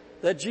Spirit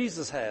that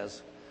Jesus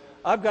has.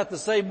 I've got the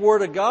same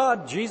Word of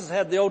God. Jesus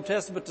had the Old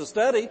Testament to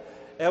study.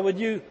 And when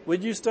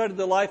you study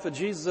the life of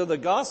Jesus in the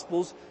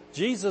Gospels,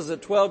 Jesus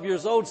at 12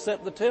 years old sat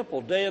in the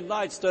temple day and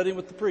night studying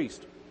with the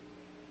priest,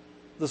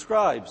 the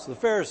scribes, the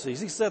Pharisees.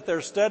 He sat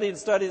there studying.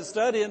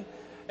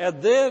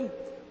 And then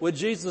when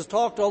Jesus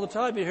talked all the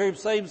time, you hear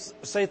Him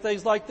say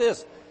things like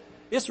this.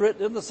 It's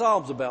written in the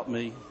Psalms about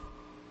me.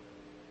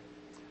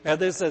 And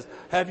then it says,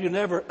 have you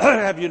never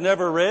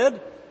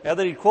read? And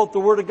then he'd quote the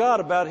Word of God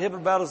about him,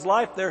 about his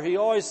life there. He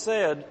always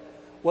said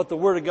what the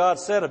Word of God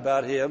said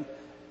about him.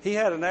 He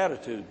had an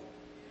attitude.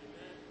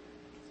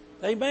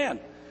 Amen.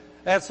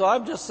 And so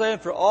I'm just saying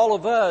for all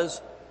of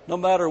us, no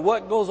matter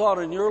what goes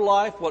on in your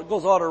life, what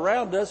goes on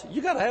around us,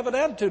 you got to have an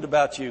attitude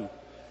about you.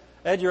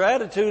 And your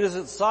attitude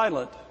isn't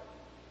silent.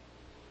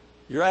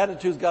 Your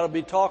attitude's got to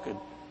be talking.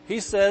 He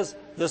says,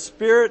 the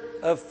spirit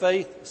of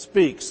faith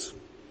speaks.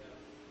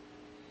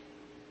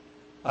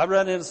 I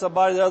ran into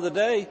somebody the other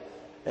day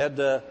and,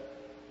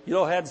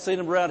 hadn't seen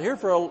him around here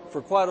for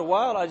quite a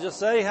while. I just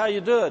say, hey, how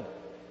you doing?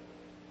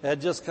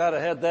 And just kind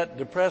of had that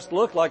depressed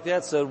look like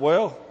that, said,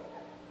 well,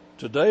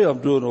 today I'm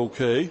doing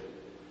okay.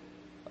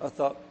 I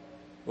thought,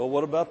 well,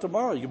 what about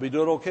tomorrow? You can be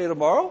doing okay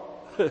tomorrow?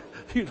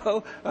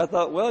 I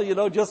thought,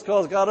 well, just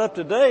because got up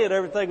today and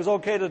everything was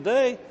okay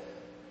today,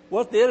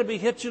 what if the enemy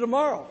hits you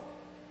tomorrow?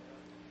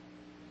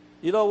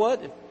 You know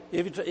what?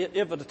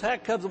 If an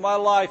attack comes in my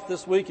life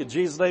this week, in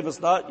Jesus' name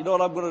it's not, you know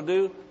what I'm going to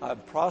do? I'm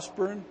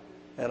prospering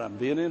and I'm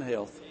being in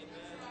health.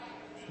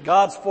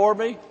 God's for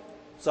me,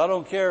 so I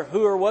don't care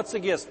who or what's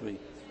against me.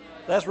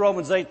 That's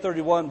Romans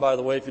 8:31, by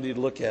the way, if you need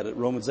to look at it.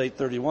 Romans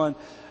 8:31.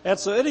 And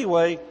so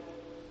anyway,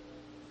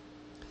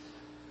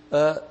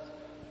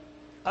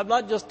 I'm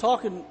not just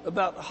talking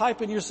about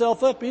hyping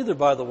yourself up either,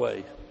 by the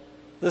way.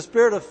 The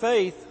spirit of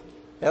faith,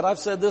 and I've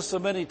said this so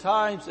many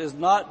times, is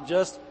not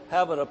just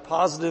having a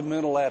positive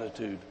mental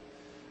attitude.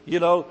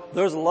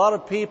 There's a lot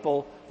of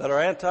people that are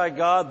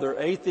anti-God, they're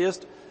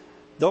atheists,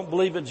 don't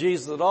believe in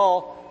Jesus at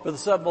all, but they're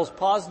some of the most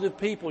positive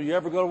people you're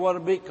ever going to want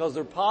to meet because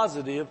they're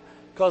positive,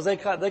 because they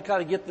kind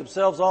of get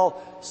themselves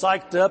all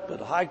psyched up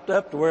and hyped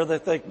up to where they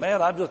think,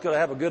 man, I'm just going to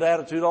have a good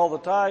attitude all the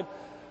time.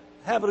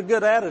 Having a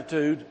good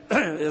attitude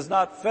is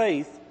not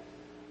faith,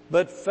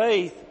 but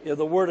faith in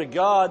the Word of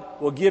God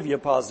will give you a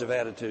positive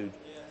attitude.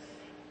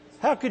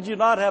 How could you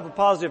not have a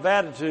positive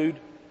attitude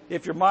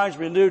if your mind's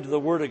renewed to the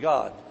Word of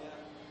God?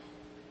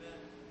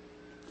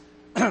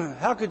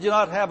 How could you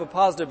not have a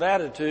positive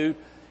attitude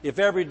if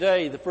every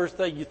day the first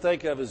thing you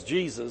think of is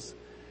Jesus,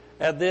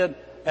 and then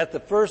at the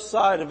first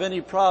sign of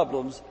any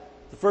problems,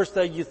 the first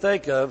thing you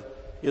think of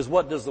is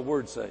what does the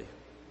Word say?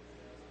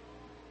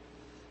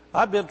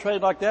 I've been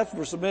trained like that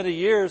for so many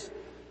years.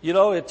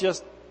 It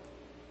just,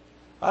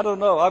 I don't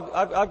know.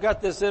 I've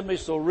got this in me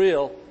so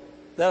real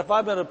that if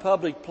I'm in a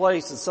public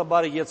place and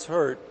somebody gets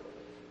hurt,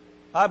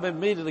 I've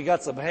immediately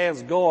got some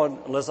hands going.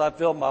 Unless I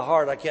feel in my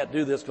heart I can't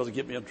do this because it'll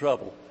get me in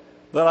trouble.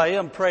 But I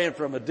am praying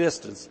from a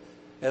distance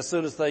as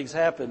soon as things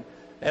happen.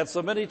 And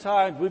so many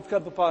times we've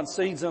come upon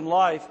scenes in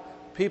life,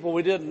 people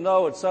we didn't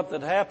know, and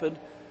something happened,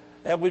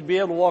 and we'd be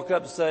able to walk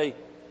up and say,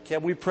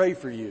 can we pray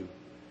for you?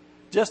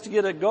 Just to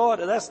get it going.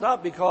 And that's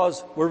not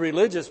because we're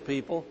religious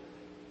people.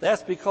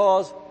 That's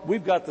because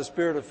we've got the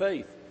spirit of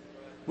faith.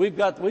 We've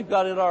got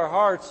in our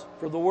hearts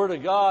from the Word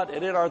of God,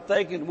 and in our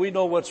thinking we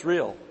know what's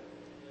real.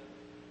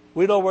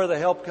 We know where the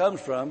help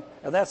comes from,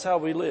 and that's how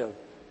we live.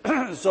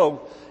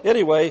 So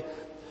anyway,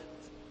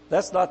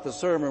 that's not the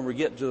sermon. We're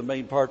getting to the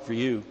main part for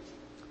you.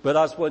 But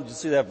I just wanted you to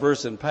see that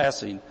verse in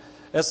passing.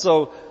 And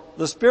so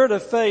the spirit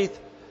of faith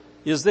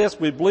is this: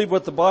 we believe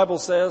what the Bible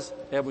says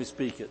and we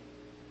speak it.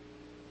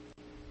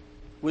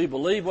 We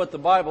believe what the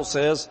Bible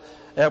says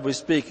and we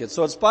speak it.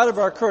 So in spite of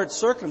our current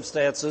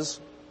circumstances,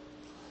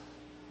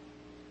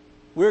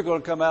 we're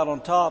going to come out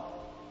on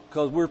top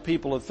because we're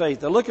people of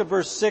faith. Now look at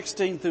verse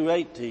 16 through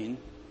 18.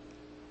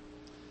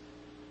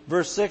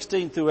 Verse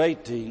 16 through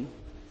 18.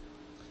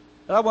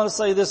 And I want to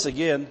say this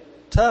again.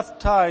 Tough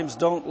times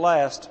don't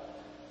last,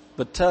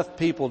 but tough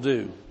people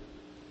do.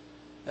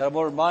 And I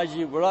want to remind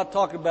you, we're not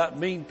talking about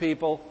mean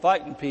people,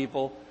 fighting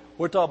people.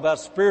 We're talking about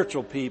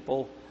spiritual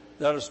people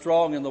that are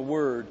strong in the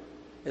Word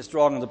and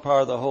strong in the power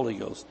of the Holy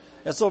Ghost.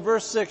 And so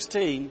verse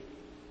 16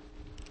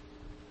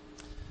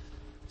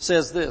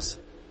 says this: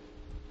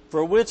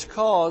 for which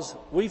cause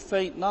we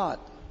faint not.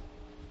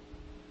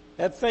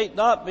 And faint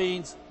not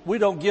means we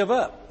don't give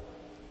up.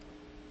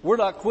 We're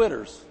not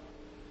quitters.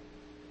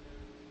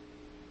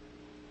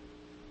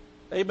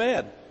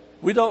 Amen.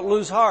 We don't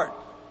lose heart.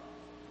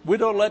 We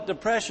don't let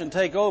depression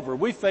take over.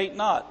 We faint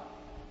not.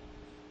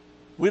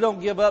 We don't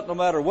give up no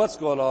matter what's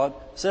going on. It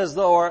says,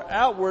 though our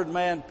outward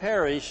man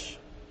perish,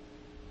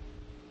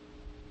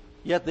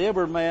 yet the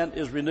inward man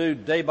is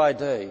renewed day by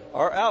day.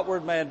 Our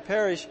outward man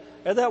perish,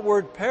 and that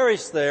word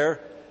perish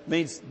there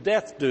means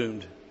death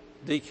doomed,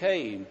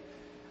 decaying.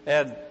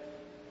 And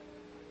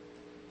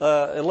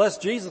unless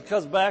Jesus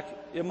comes back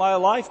in my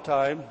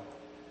lifetime,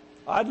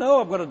 I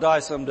know I'm going to die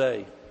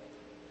someday.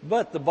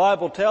 But the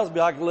Bible tells me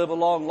I can live a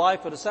long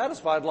life and a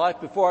satisfied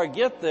life before I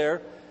get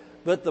there.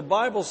 But the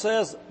Bible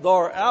says, though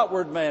our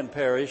outward man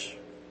perish,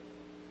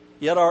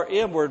 yet our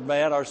inward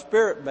man, our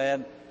spirit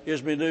man,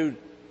 is renewed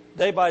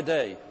day by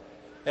day.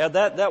 And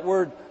that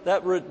word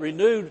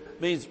renewed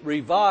means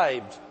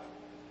revived,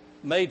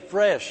 made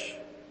fresh,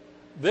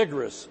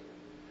 vigorous.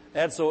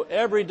 And so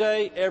every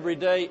day,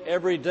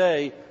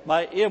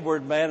 my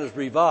inward man is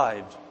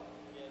revived.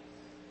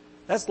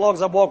 That's as long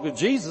as I walk with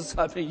Jesus.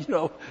 I mean,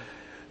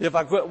 if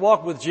I quit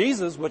walking with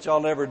Jesus, which I'll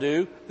never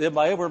do, then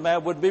my inward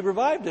man wouldn't be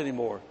revived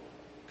anymore.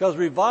 Because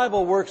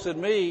revival works in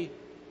me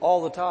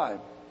all the time.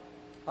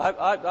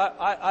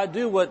 I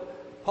do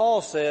what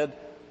Paul said,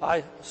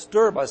 I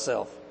stir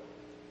myself.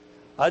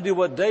 I do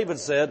what David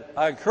said,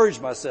 I encourage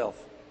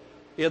myself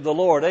in the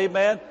Lord.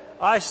 Amen.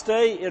 I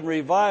stay in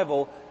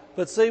revival,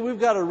 but see, we've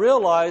got to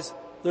realize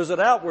there's an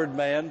outward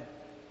man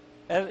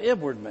and an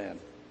inward man.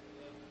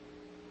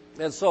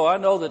 And so I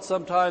know that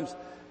sometimes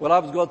when I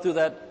was going through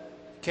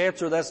that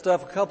cancer, that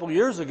stuff a couple of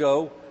years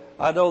ago,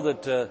 I know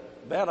that,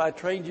 man, I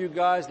trained you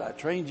guys, and I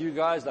trained you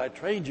guys, and I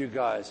trained you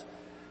guys.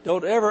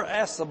 Don't ever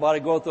ask somebody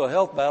going through a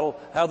health battle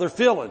how they're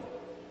feeling.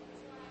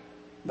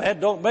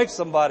 Man, don't make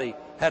somebody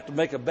have to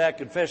make a bad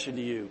confession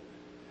to you.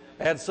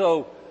 And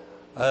so,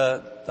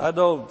 I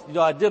know,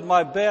 I did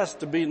my best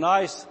to be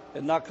nice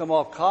and not come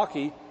off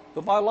cocky,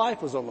 but my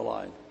life was on the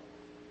line.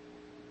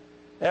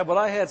 And when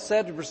I had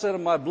 70%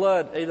 of my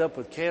blood ate up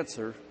with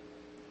cancer,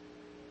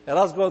 and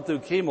I was going through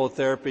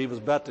chemotherapy, it was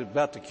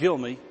about to kill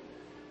me,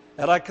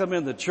 and I come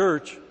in the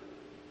church,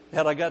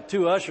 and I got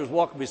two ushers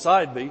walking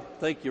beside me.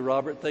 Thank you,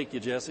 Robert. Thank you,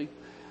 Jesse.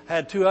 I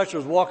had two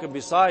ushers walking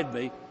beside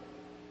me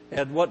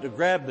and wanted to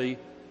grab me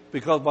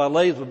because my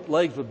legs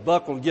would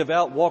buckle and give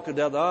out walking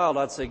down the aisle. And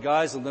I'd say,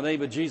 guys, in the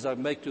name of Jesus, I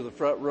make it to the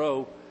front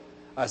row.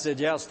 I said,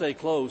 yeah, I'll stay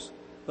close.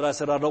 But I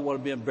said, I don't want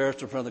to be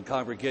embarrassed in front of the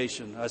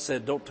congregation. I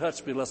said, don't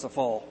touch me unless I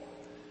fall.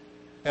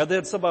 And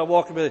then somebody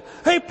walked to me,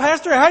 hey,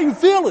 Pastor, how you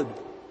feeling?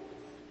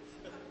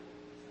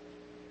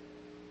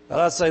 And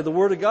I'd say, the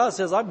Word of God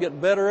says I'm getting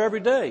better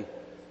every day.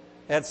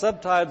 And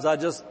sometimes I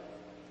just,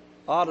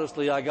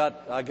 honestly, I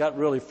got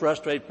really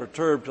frustrated,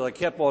 perturbed, till I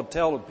kept on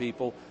telling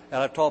people,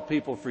 and I've taught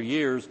people for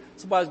years,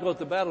 somebody's going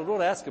through battle,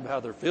 don't ask them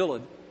how they're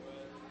feeling.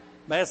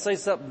 Man, say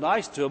something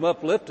nice to them,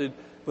 uplifted.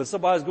 When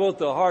somebody's going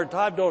through a hard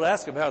time, don't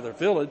ask them how they're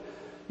feeling.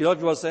 You know, if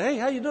you want to say, hey,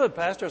 how you doing,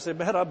 Pastor? I say,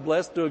 man, I'm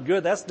blessed, doing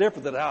good. That's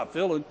different than how I'm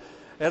feeling.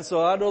 And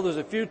so I know there's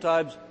a few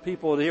times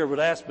people in here would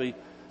ask me,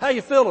 how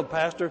you feeling,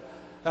 Pastor?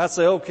 I'd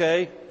say,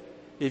 okay,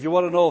 if you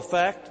want to know a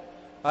fact,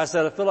 I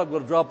said, I feel like I'm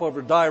going to drop over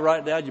and die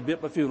right now, and you'll be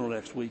at my funeral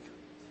next week.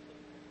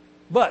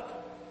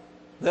 But,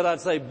 then I'd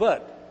say,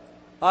 but,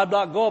 I'm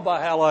not going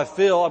by how I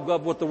feel, I'm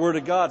going by what the Word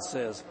of God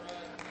says.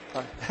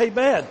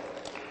 Amen.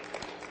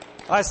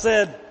 I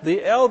said,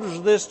 the elders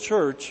of this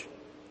church,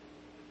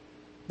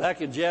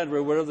 back in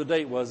January, whatever the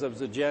date was, it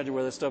was in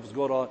January, that stuff was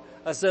going on.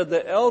 I said,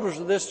 the elders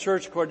of this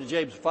church, according to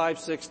James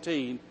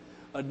 5:16,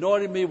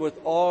 anointed me with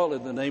oil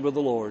in the name of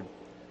the Lord.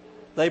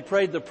 They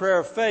prayed the prayer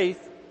of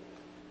faith,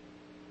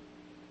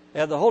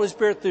 and the Holy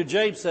Spirit through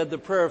James said the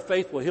prayer of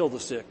faith will heal the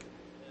sick.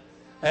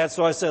 And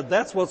so I said,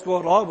 that's what's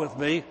going on with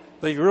me.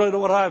 But you really know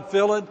what I'm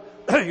feeling?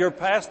 Your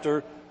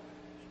pastor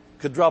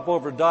could drop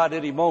over and die at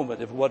any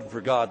moment if it wasn't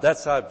for God.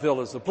 That's how I'm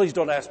feeling. So please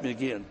don't ask me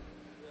again.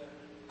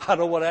 I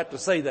don't want to have to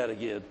say that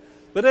again.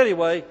 But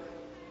anyway,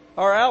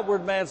 our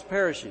outward man's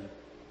perishing.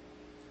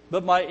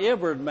 But my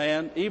inward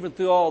man, even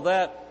through all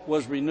that,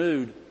 was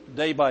renewed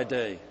day by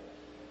day.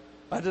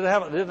 I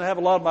didn't have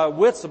a lot of my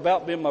wits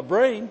about me in my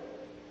brain,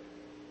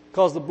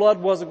 because the blood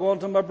wasn't going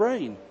to my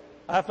brain.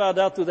 I found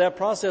out through that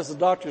process, the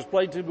doctor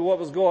explained to me what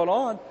was going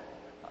on.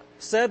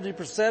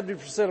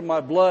 70% of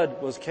my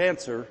blood was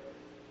cancer.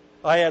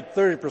 I had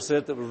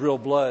 30% that was real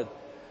blood.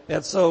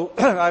 And so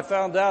I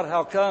found out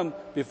how come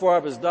before I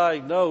was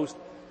diagnosed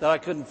that I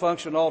couldn't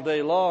function all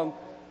day long.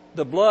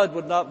 The blood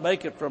would not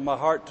make it from my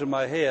heart to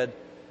my head.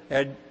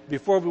 And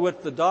before we went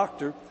to the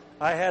doctor,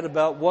 I had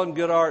about one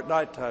good hour at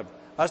nighttime.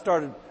 I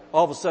started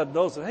all of a sudden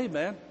noticing, hey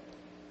man,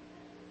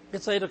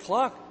 it's 8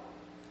 o'clock.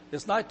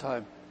 It's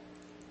nighttime.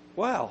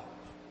 Wow.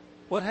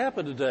 What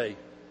happened today?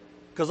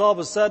 Because all of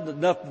a sudden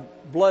enough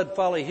blood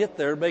finally hit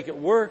there to make it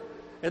work.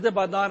 And then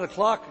by 9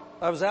 o'clock,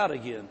 I was out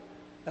again.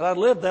 And I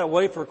lived that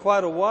way for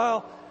quite a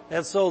while.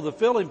 And so the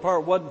feeling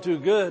part wasn't too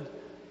good.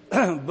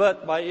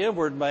 But my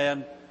inward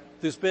man,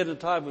 through spending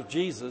time with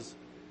Jesus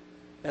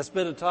and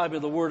spending time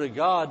in the Word of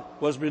God,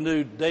 was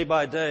renewed day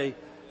by day.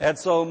 And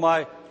so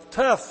my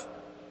tough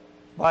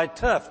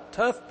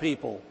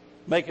people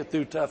make it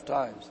through tough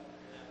times.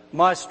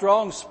 My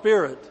strong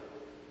spirit,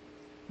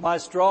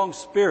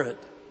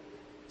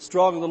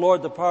 strong in the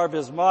Lord, the power of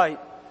His might,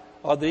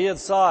 on the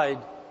inside,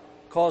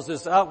 cause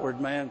this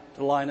outward man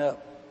to line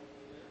up.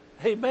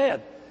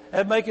 Amen.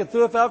 And make it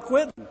through without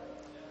quitting.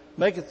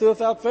 Make it through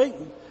without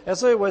fainting. And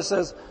so anyway, it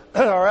says,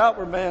 our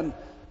outward man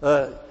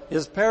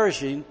is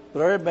perishing,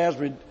 but our inward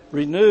man's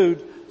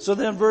renewed. So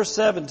then verse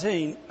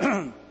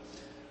 17,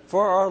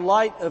 for our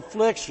light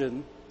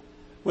affliction,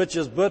 which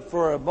is but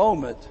for a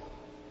moment,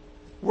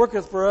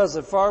 worketh for us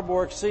a far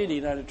more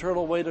exceeding and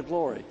eternal weight of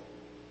glory.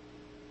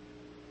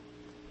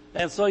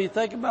 And so you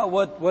think about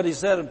what he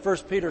said in 1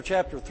 Peter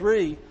chapter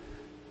 3.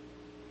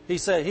 He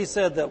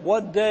said that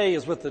one day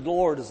is with the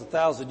Lord is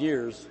 1,000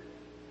 years,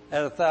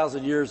 and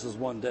 1,000 years is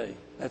one day.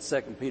 That's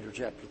 2 Peter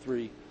chapter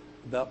 3,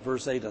 about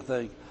verse 8, I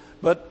think.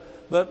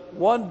 But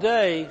one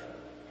day,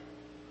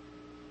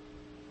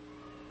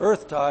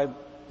 earth time,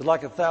 is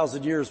like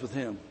 1,000 years with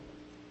Him.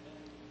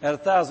 And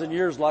 1,000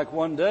 years like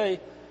one day.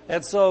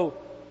 And so,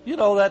 you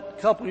know, that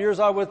couple of years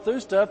I went through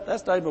stuff,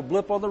 that's not even a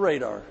blip on the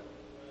radar.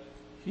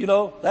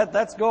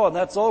 That's gone,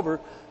 that's over.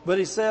 But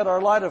he said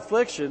our light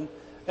affliction.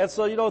 And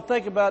so,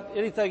 think about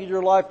anything in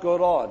your life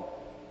going on.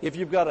 If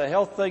you've got a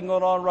health thing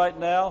going on right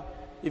now,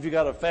 if you've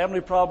got a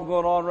family problem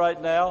going on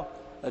right now,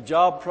 a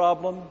job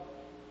problem,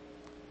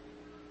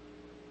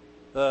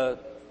 a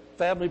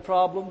family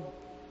problem,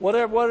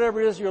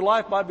 whatever it is your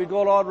life might be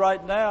going on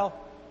right now,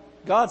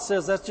 God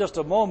says that's just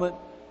a moment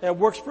and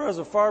works for us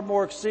a far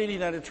more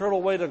exceeding and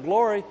eternal way to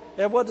glory.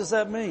 And what does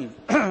that mean?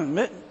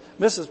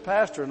 Mrs.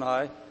 Pastor and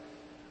I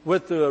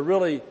went through a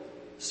really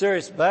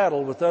serious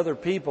battle with other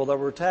people that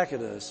were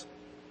attacking us.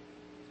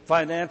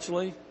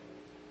 Financially,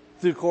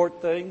 through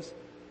court things,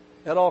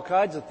 and all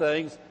kinds of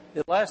things.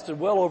 It lasted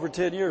well over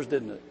 10 years,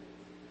 didn't it?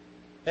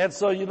 And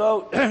so, you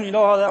know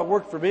how that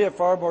worked for me, a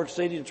far more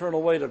exceeding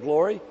eternal way to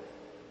glory?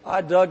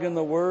 I dug in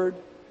the Word,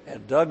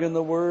 and dug in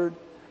the Word,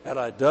 and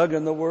I dug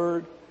in the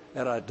Word,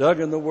 and I dug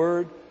in the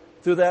Word,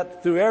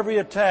 through every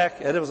attack,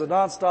 and it was a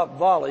nonstop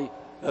volley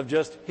of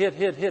just hit,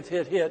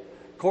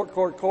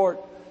 court,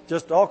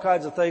 just all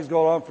kinds of things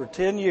going on for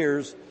 10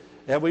 years,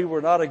 and we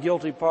were not a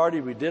guilty party,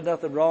 we did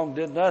nothing wrong,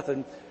 did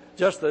nothing,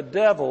 just the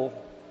devil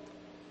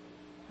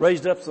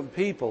raised up some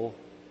people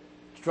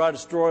to try to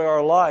destroy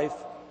our life,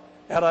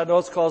 and I know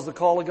it's caused the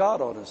call of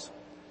God on us.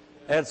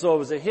 And so it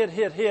was a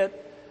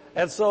hit,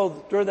 and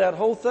so during that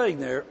whole thing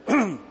there,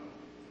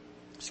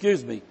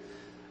 excuse me,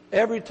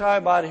 every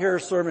time I'd hear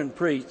a sermon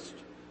preached,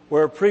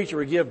 where a preacher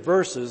would give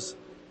verses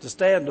to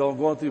stand on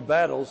going through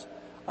battles,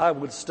 I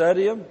would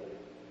study them,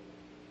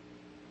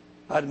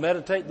 I'd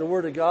meditate the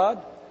Word of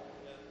God,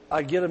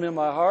 I'd get them in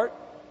my heart,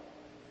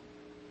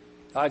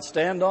 I'd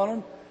stand on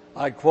them,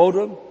 I'd quote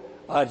them,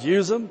 I'd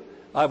use them,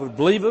 I would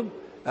believe them,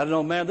 I'd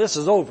know, man, this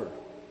is over.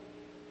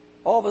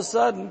 All of a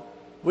sudden,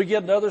 we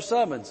get another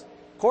summons.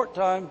 Court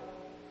time.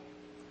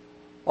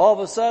 All of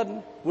a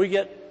sudden, we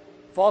get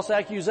false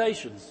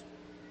accusations,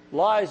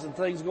 lies and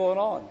things going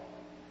on.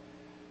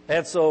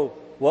 And so,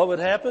 what would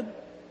happen?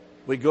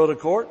 We'd go to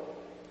court,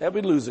 and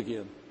we'd lose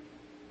again.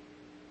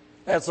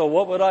 And so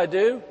what would I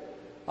do?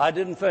 I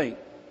didn't faint.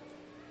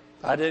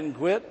 I didn't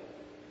quit.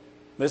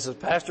 Mrs.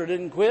 Pastor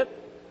didn't quit.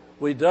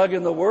 We dug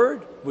in the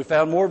Word. We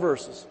found more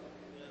verses.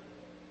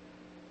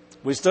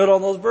 We stood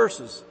on those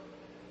verses.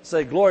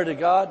 Say, glory to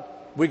God.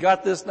 We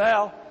got this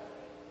now.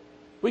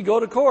 We go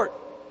to court.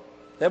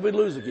 And we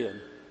lose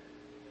again.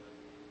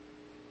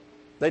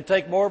 They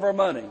take more of our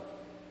money.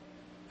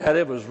 And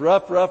it was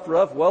rough,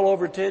 well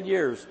over 10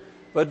 years.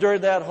 But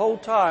during that whole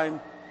time,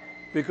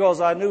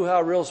 because I knew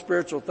how real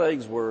spiritual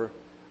things were,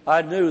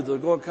 I knew there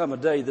was going to come a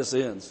day this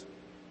ends.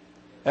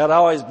 And I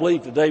always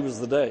believed today was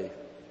the day.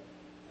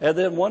 And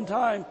then one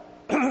time,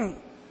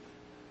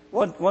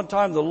 one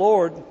time the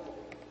Lord,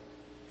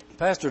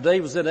 Pastor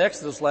Dave was in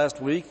Exodus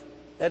last week,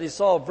 and he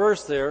saw a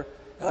verse there,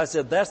 and I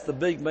said, that's the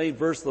big main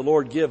verse the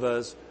Lord give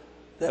us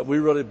that we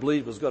really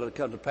believed was going to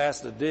come to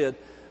pass, and it did.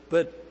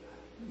 But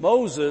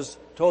Moses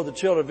told the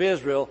children of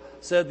Israel,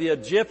 said, the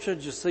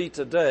Egyptians you see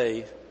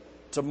today,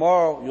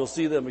 tomorrow you'll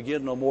see them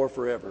again no more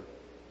forever.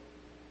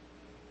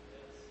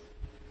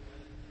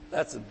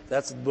 That's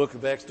the book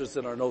of Exodus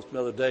in our notes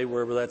another day,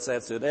 wherever that's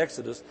in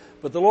Exodus.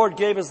 But the Lord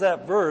gave us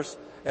that verse,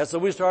 and so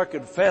we start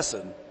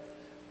confessing.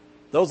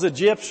 Those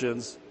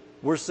Egyptians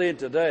we're seeing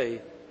today,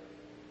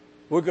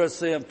 we're going to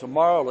see them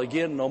tomorrow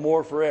again, no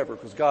more forever,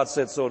 because God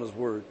said so in His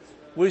Word.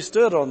 We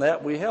stood on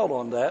that, we held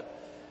on that,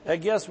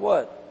 and guess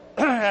what?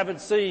 I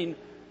haven't seen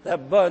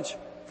that bunch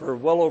for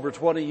well over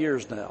 20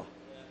 years now.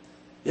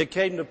 It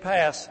came to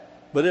pass,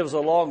 but it was a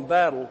long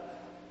battle.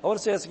 I want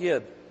to say this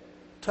again.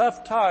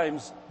 Tough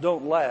times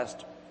don't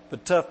last,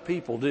 but tough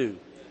people do.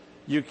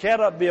 You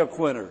cannot be a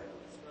quitter.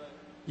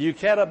 You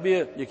cannot be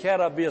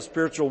a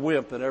spiritual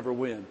wimp and ever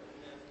win.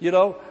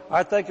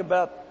 I think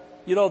about,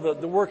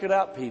 the working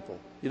out people.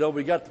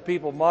 We got the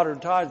people of modern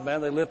times,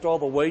 man, they lift all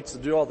the weights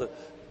and do all the,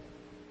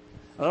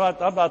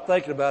 I'm not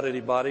thinking about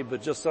anybody,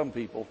 but just some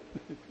people.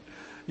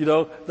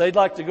 They'd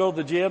like to go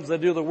to the gyms, they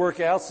do the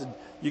workouts, and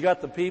you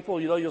got the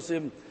people, you'll see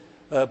them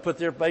put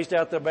their base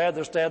out there, man,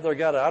 they're standing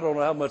there, I don't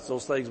know how much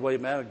those things weigh,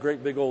 man, a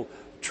great big old.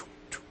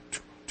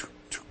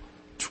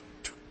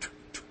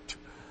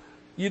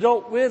 You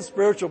don't win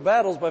spiritual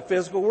battles by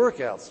physical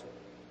workouts.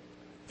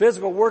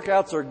 Physical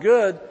workouts are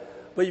good,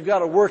 but you've got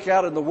to work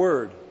out in the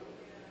Word.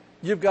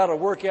 You've got to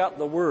work out in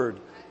the Word.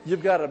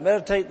 You've got to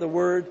meditate in the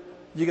Word.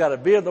 You got to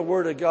be in the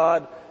Word of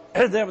God.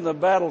 And then when the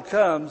battle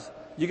comes,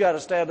 you got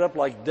to stand up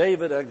like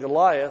David and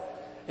Goliath.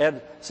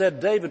 And said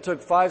David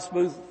took 5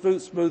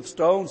 smooth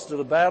stones to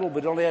the battle,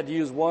 but only had to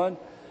use one.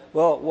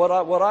 Well,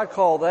 what I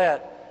call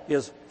that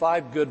is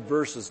 5 good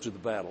verses to the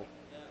battle.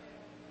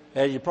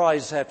 And you probably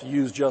just have to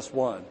use just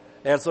one.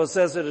 And so it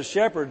says in a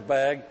shepherd's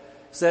bag,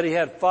 said he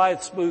had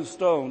 5 smooth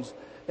stones.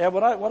 And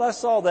when I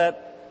saw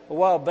that a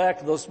while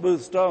back, those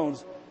smooth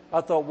stones,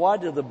 I thought, why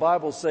did the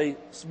Bible say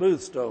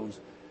smooth stones?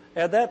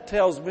 And that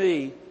tells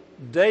me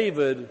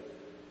David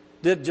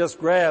didn't just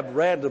grab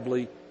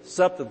randomly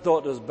something, throw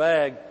it in his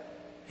bag.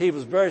 He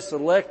was very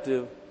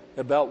selective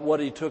about what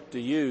he took to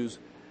use.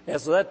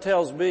 And so that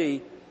tells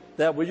me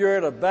that when you're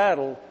in a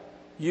battle,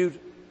 you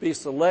be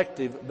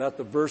selective about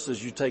the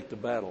verses you take to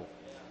battle.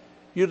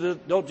 You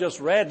don't just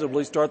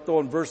randomly start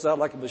throwing verses out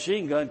like a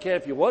machine gun. Can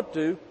if you want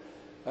to.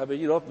 I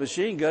mean, if a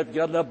machine gun, if you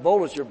got enough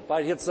bullets, you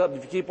might hit something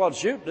if you keep on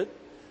shooting it.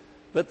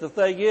 But the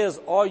thing is,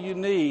 all you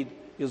need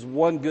is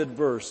one good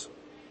verse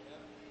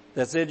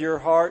that's in your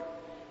heart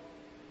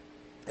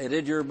and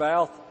in your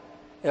mouth.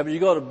 And when you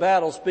go to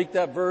battle, speak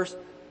that verse,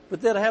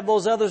 but then have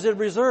those others in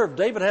reserve.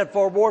 David had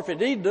 4 more if he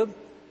needed them,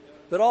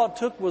 but all it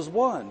took was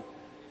one.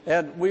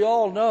 And we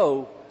all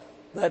know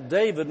that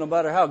David, no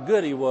matter how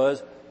good he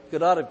was,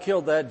 could not have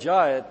killed that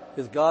giant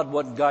if God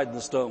wasn't guiding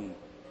the stone.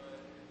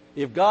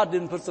 If God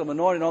didn't put some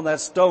anointing on that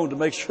stone to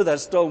make sure that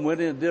stone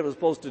went in and did what it was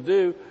supposed to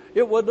do,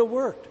 it wouldn't have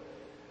worked.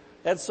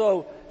 And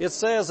so it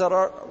says that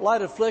our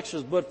light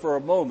afflictions but for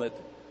a moment,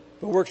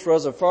 but works for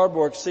us a far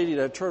more exceeding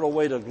eternal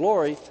weight of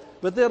glory.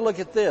 But then look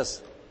at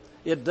this.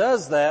 It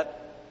does that.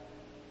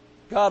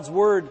 God's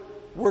word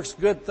works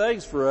good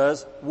things for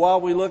us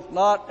while we look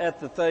not at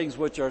the things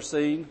which are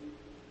seen.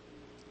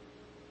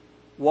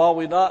 While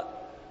we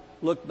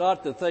look not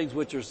at the things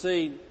which are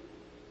seen.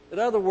 In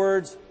other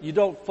words, you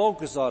don't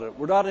focus on it.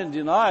 We're not in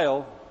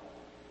denial.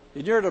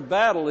 If you're in a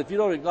battle, if you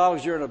don't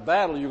acknowledge you're in a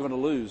battle, you're going to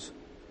lose.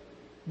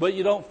 But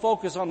you don't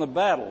focus on the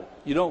battle.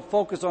 You don't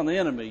focus on the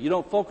enemy. You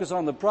don't focus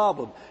on the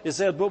problem. It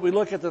says, but we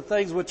look at the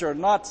things which are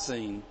not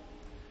seen.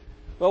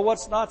 Well,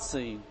 what's not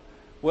seen?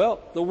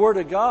 Well, the Word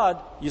of God,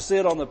 you see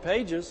it on the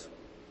pages,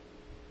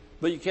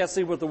 but you can't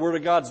see what the Word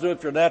of God's doing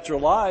with your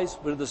natural eyes,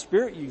 but in the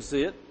Spirit you can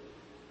see it.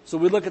 So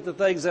we look at the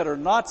things that are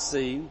not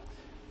seen,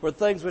 for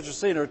things which are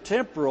seen are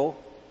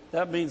temporal.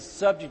 That means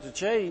subject to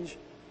change.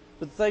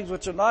 But the things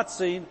which are not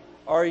seen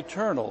are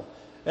eternal.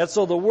 And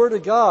so the Word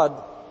of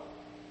God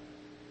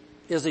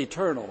is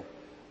eternal.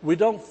 We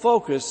don't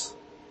focus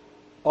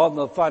on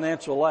the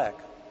financial lack.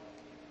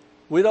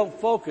 We don't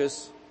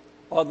focus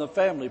on the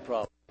family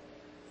problem.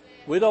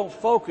 We don't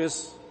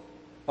focus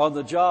on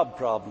the job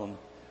problem.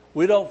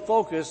 We don't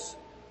focus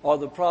on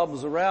the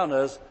problems around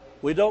us.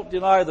 We don't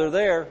deny they're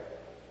there,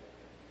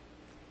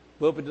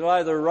 but we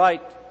deny their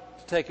right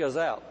to take us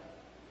out.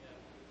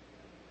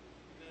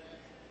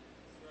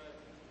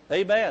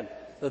 Amen.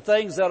 The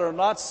things that are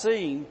not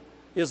seen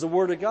is the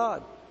Word of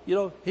God. You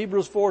know,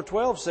 Hebrews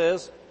 4:12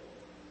 says,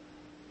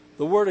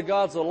 the Word of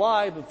God's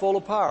alive and full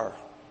of power,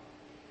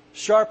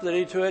 sharper than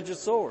any two-edged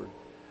sword.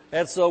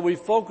 And so we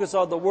focus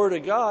on the Word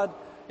of God,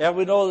 and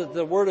we know that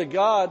the Word of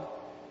God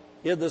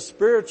in the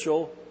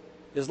spiritual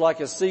is like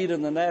a seed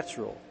in the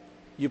natural.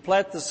 You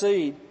plant the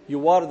seed, you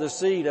water the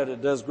seed, and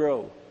it does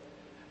grow.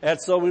 And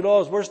so we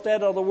know as we're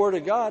standing on the Word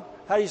of God,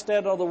 how do you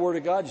stand on the Word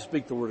of God? You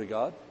speak the Word of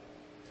God.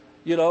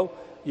 You know,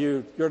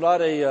 you're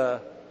not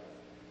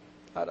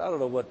I don't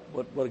know what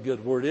a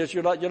good word is.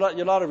 You're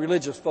not a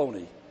religious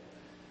phony.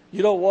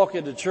 You don't walk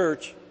into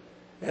church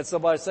and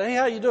somebody say, hey,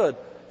 how you doing?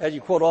 And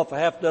you quote off a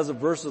half dozen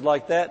verses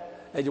like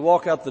that, and you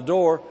walk out the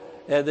door,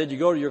 and then you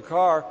go to your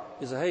car,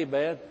 you say, hey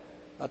man,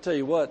 I'll tell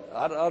you what,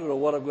 I don't know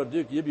what I'm going to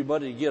do. Can you give me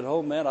money to get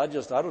home, man? I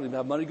don't even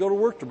have money to go to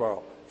work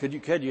tomorrow. Can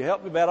you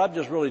help me, man? I'm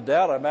just really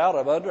down. I'm out.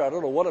 I'm under. I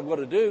don't know what I'm going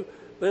to do.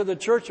 But in the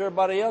church,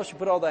 everybody else, you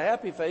put on the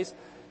happy face.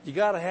 You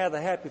got to have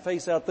the happy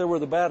face out there where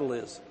the battle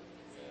is.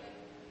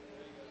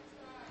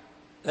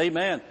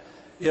 Amen.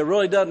 It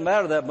really doesn't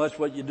matter that much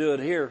what you do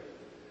in here.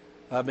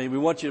 I mean, we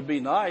want you to be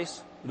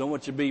nice. We don't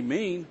want you to be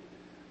mean.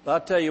 But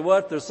I'll tell you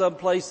what, there's some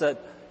place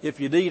that if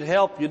you need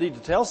help, you need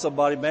to tell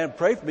somebody, man,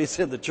 pray for me. It's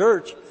in the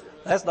church.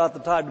 That's not the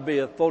time to be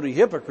a phony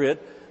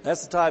hypocrite.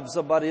 That's the time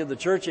somebody in the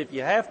church, if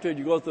you have to, and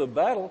you go through a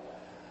battle.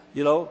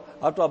 You know,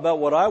 I'm talking about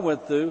what I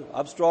went through.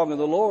 I'm strong in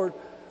the Lord.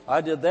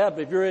 I did that.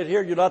 But if you're in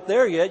here, you're not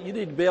there yet. You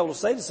need to be able to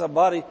say to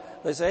somebody,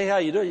 they say, hey, how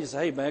you doing? You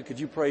say, hey man, could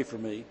you pray for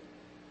me?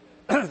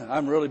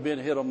 I'm really being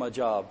hit on my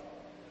job.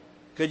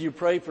 Could you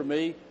pray for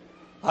me?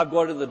 I'm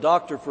going to the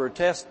doctor for a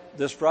test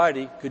this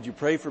Friday. Could you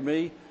pray for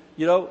me?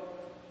 You know,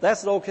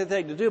 that's an okay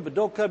thing to do, but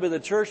don't come to the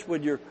church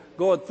when you're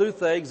going through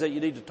things that you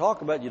need to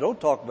talk about. You don't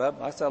talk about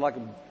them. I sound like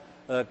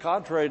I'm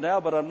contrary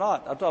now, but I'm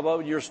not. I'm talking about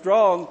when you're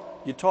strong,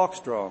 you talk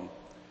strong.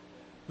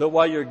 But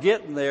while you're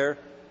getting there,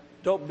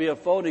 don't be a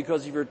phony,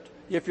 because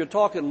if you're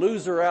talking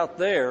loser out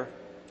there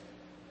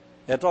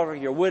and talking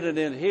like you're winning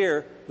in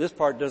here, this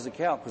part doesn't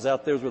count, because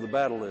out there's where the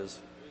battle is.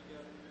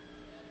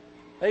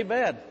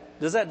 Amen.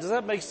 Does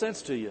that make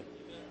sense to you?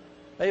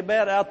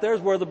 Amen. Out there's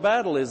where the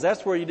battle is.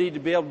 That's where you need to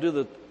be able to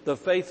do the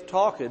faith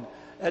talking.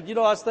 And you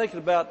know, I was thinking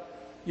about,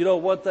 you know,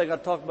 one thing I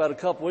talked about a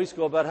couple weeks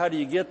ago about how do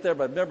you get there.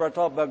 But remember I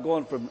talked about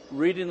going from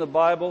reading the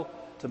Bible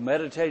to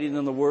meditating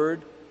in the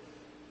Word,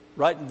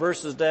 writing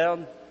verses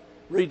down,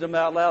 reading them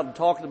out loud and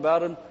talking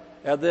about them.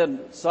 And then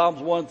Psalms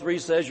 1:3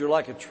 says you're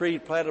like a tree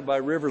planted by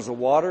rivers of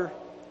water.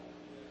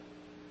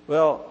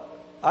 Well,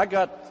 I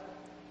got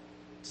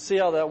to see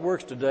how that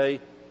works today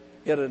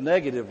in a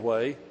negative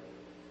way.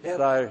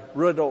 And I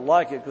really don't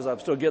like it because I'm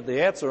still getting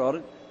the answer on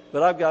it.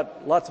 But I've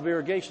got lots of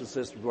irrigation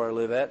systems where I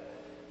live at.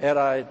 And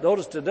I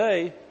noticed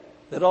today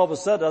that all of a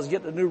sudden I was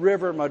getting a new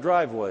river in my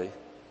driveway.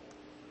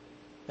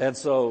 And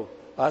so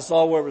I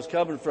saw where it was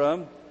coming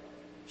from,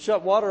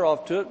 shut water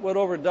off to it, went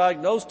over and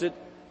diagnosed it,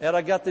 and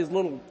I got these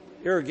little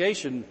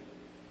irrigation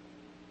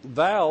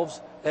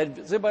valves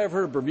has anybody ever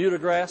heard of Bermuda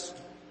grass?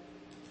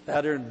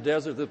 Out here in the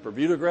desert, this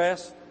Bermuda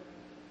grass?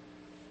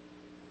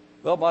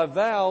 Well, my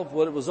valve,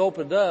 when it was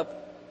opened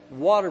up,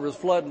 water was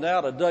flooding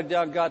out. I dug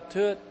down, got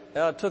to it,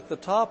 and I took the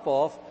top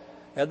off,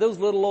 and those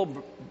little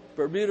old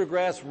Bermuda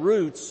grass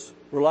roots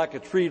were like a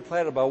tree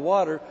planted by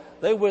water.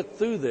 They went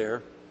through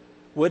there,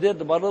 went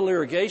into my little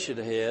irrigation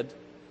head,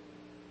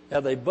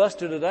 and they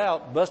busted it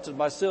out, busted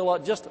my seal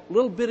out. Just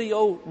little bitty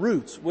old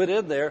roots went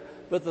in there,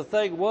 but the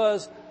thing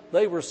was,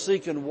 they were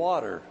seeking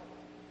water.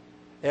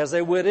 As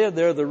they went in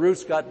there, the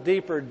roots got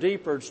deeper and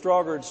deeper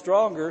and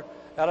stronger,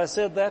 and I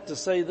said that to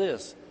say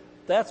this.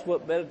 That's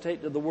what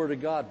meditating in the Word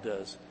of God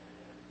does.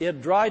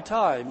 In dry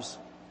times,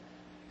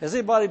 has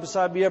anybody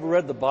beside me ever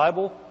read the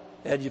Bible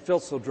and you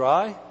felt so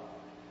dry?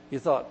 You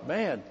thought,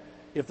 man,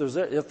 if there's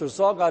a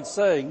song I'd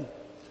sing,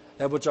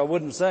 and which I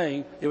wouldn't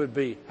sing, it would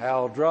be,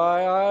 how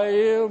dry I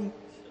am.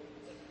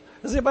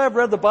 Has anybody ever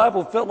read the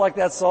Bible and felt like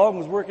that song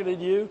was working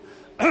in you?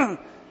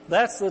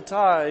 That's the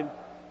time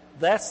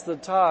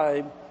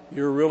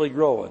you're really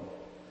growing.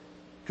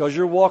 Because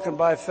you're walking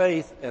by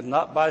faith and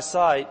not by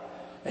sight.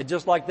 And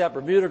just like that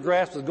Bermuda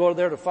grass was going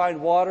there to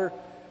find water,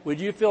 when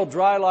you feel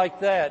dry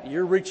like that,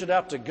 you're reaching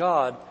out to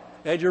God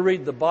and you're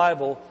reading the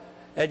Bible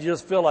and you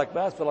just feel like,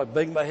 man, I feel like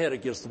banging my head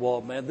against the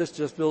wall, man. This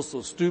just feels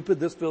so stupid.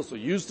 This feels so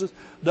useless.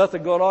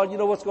 Nothing going on. You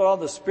know what's going on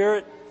in the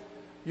Spirit?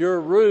 Your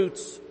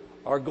roots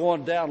are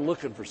going down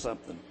looking for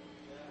something.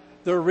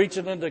 They're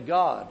reaching into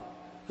God.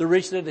 They're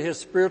reaching into His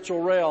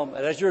spiritual realm.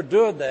 And as you're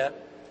doing that,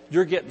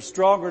 you're getting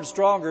stronger and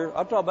stronger.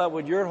 I'm talking about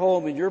when you're at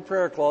home in your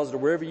prayer closet or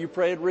wherever you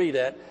pray and read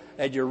at,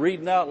 and you're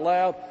reading out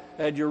loud,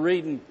 and you're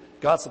reading,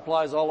 God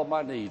supplies all of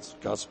my needs.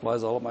 God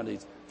supplies all of my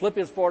needs.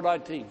 Philippians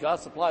 4:19, God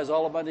supplies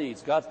all of my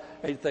needs. And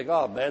you think,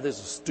 oh man, this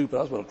is stupid.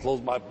 I was going to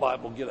close my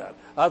Bible and get out.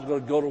 I was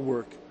going to go to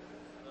work.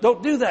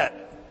 Don't do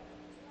that.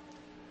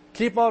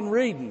 Keep on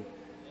reading.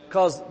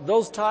 Because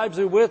those times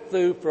we went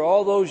through for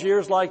all those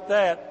years like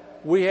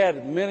that, we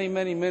had many,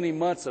 many, many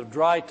months of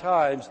dry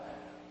times.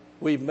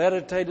 We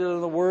meditated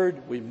on the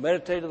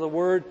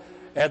Word.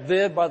 And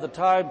then by the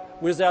time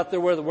we was out there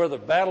where the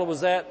battle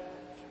was at,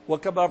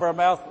 what come out of our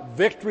mouth?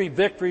 Victory,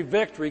 victory,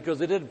 victory, because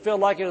it didn't feel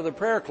like it in the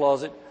prayer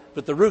closet,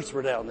 but the roots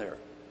were down there.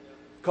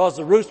 Because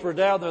the roots were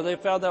down there, they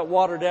found that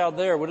water down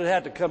there. When it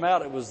had to come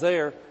out, it was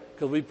there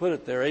because we put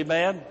it there.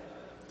 Amen?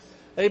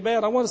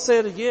 Amen. I want to say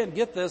it again.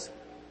 Get this.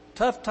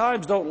 Tough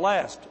times don't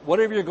last.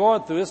 Whatever you're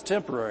going through is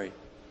temporary.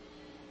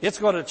 It's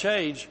going to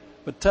change,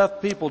 but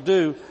tough people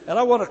do. And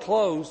I want to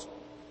close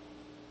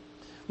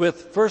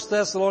with 1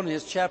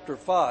 Thessalonians chapter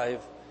 5,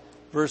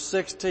 verse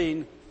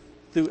 16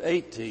 through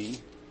 18.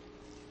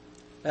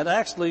 And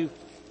actually,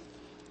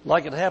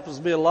 like it happens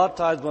to me a lot of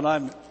times when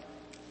I'm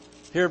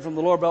hearing from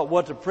the Lord about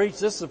what to preach,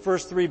 this is the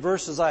first 3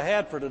 verses I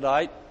had for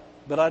tonight,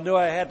 but I knew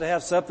I had to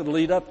have something to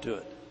lead up to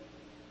it.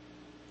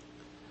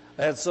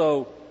 And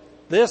so,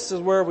 this is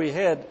where we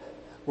head.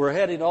 We're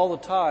heading all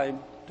the time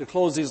to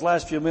close these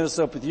last few minutes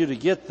up with you to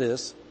get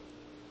this.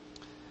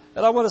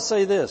 And I want to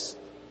say this.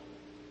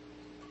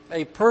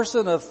 A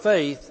person of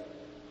faith,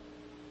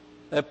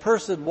 a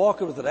person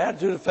walking with an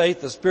attitude of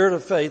faith, the spirit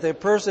of faith, a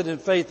person in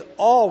faith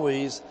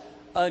always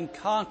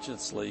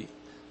unconsciously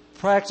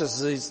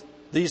practices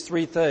these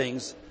 3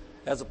 things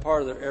as a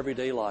part of their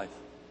everyday life.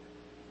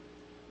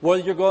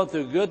 Whether you're going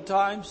through good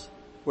times,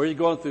 whether you're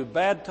going through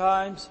bad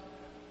times,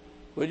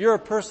 when you're a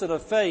person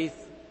of faith,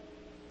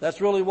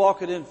 that's really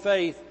walking in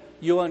faith,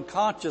 you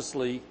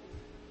unconsciously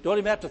don't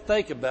even have to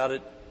think about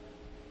it.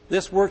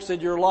 This works in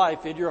your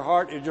life, in your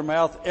heart, in your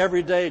mouth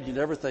every day, and you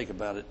never think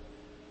about it.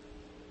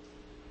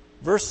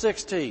 Verse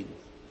 16,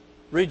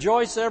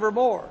 rejoice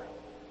evermore.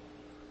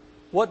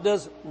 What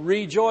does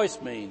rejoice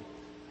mean?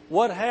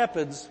 What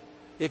happens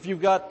if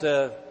you've got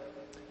good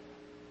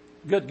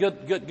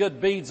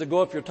beans that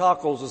go up your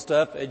tacos and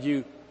stuff, and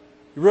you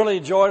really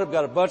enjoyed them,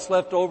 got a bunch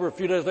left over, a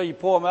few days later you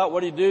pull them out, what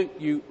do?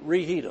 You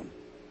reheat them.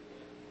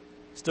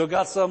 Still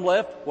got some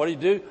left, what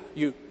do?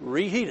 You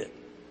reheat it.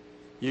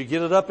 You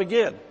get it up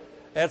again.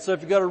 And so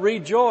if you've got to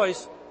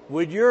rejoice,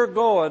 when you're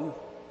going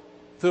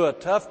through a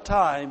tough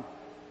time,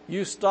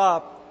 you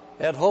stop,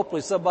 and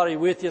hopefully somebody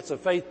with you, it's a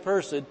faith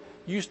person,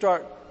 you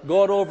start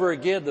going over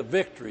again the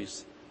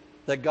victories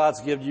that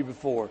God's given you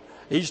before.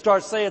 And you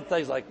start saying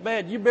things like,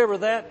 man, you remember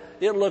that?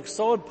 It looked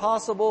so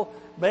impossible.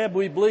 Man,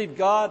 we believed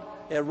God,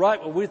 and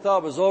right when we thought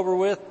it was over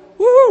with,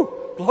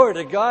 woo! Glory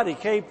to God, He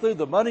came through,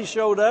 the money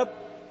showed up.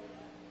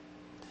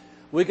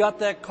 We got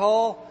that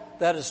call,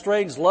 that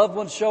estranged loved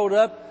one showed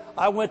up.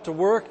 I went to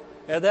work,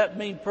 and that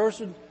mean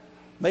person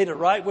made it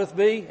right with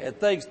me, and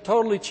things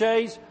totally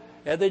changed.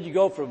 And then you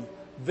go from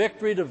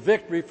victory to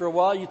victory for a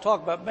while. You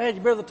talk about, man,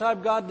 you remember the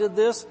time God did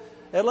this?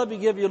 And let me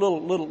give you a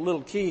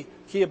little key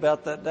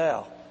about that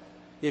now.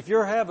 If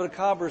you're having a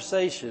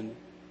conversation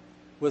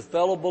with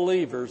fellow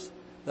believers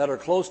that are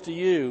close to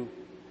you,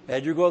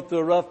 and you're going through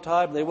a rough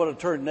time, and they want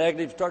to turn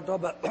negative, start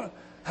talking about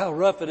how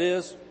rough it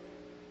is,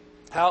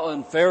 how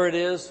unfair it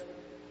is,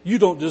 you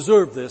don't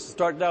deserve this.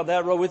 Start down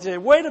that road with you.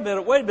 Wait a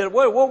minute,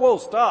 whoa,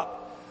 stop.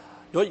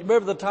 Don't you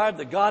remember the time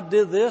that God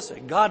did this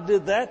and God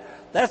did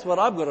that? That's what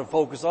I'm going to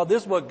focus on.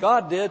 This is what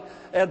God did.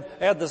 And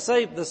the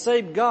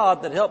same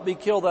God that helped me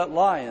kill that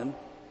lion,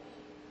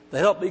 that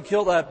helped me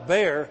kill that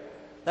bear,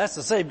 that's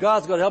the same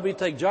God's going to help me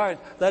take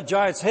that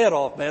giant's head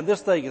off, man.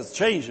 This thing is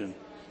changing.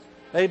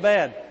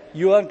 Amen.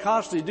 You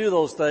unconsciously do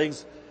those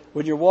things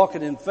when you're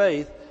walking in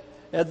faith.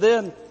 And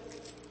then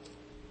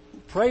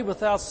pray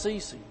without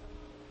ceasing.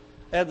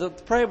 And the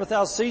pray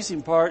without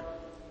ceasing part,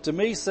 to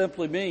me,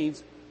 simply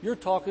means you're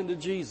talking to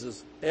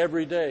Jesus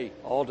every day,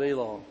 all day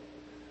long.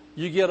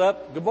 You get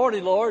up, good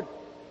morning, Lord.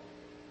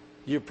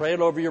 You're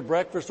praying over your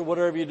breakfast or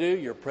whatever you do.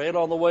 You're praying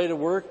on the way to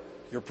work.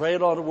 You're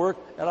praying on to work.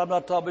 And I'm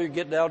not talking about you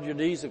getting down on your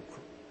knees and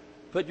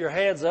putting your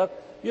hands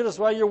up. You know,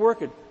 while you're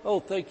working. Oh,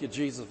 thank you,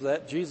 Jesus, for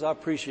that. Jesus, I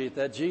appreciate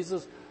that.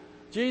 Jesus,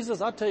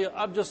 I tell you,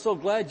 I'm just so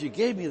glad you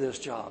gave me this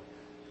job.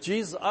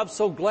 Jesus, I'm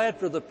so glad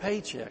for the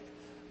paycheck.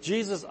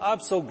 Jesus, I'm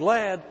so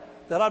glad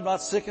that I'm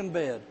not sick in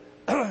bed.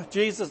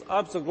 Jesus,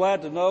 I'm so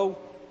glad to know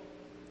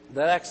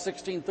that Acts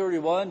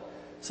 16:31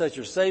 says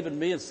you're saving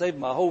me and saving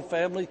my whole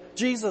family.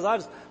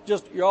 Jesus,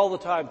 you're all the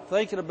time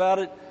thinking about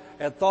it,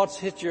 and thoughts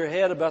hit your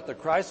head about the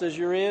crisis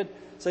you're in.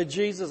 Say,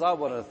 Jesus, I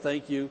want to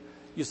thank you.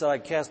 You said I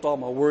cast all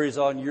my worries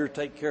on you. You'll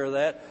take care of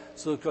that.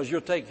 So because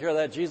you're taking care of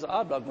that, Jesus,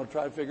 I'm not going to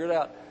try to figure it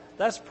out.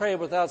 That's praying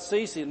without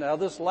ceasing. Now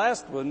this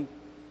last one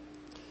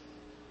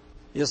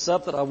is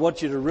something I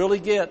want you to really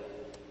get,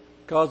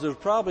 because there's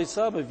probably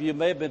some of you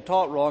may have been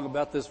taught wrong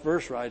about this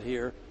verse right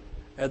here.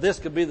 And this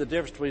could be the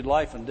difference between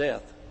life and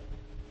death,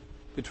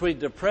 between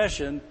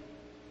depression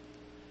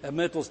and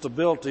mental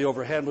stability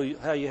over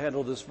how you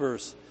handle this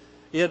verse.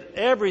 In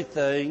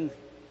everything,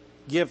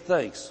 give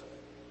thanks.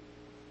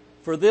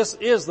 For this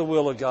is the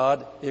will of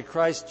God in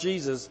Christ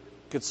Jesus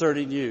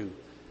concerning you.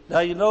 Now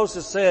you notice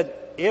it said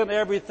in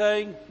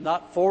everything,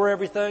 not for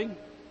everything.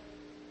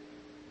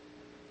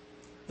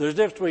 There's a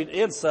difference between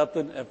in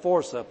something and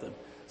for something.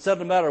 So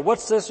no matter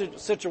what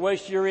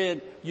situation you're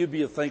in, you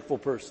be a thankful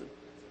person.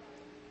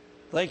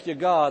 Thank you,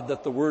 God,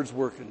 that the word's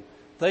working.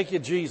 Thank you,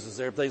 Jesus,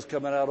 everything's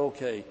coming out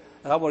okay.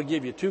 And I want to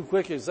give you two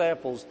quick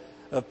examples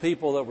of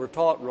people that were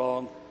taught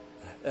wrong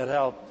and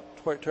how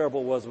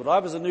terrible it was. When I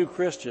was a new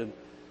Christian,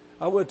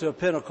 I went to a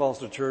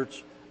Pentecostal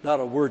church,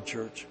 not a word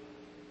church.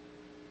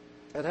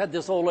 And had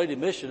this old lady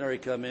missionary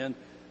come in,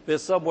 been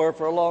somewhere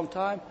for a long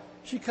time.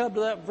 She come to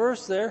that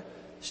verse there.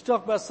 She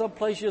talked about some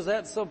place she was at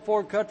in some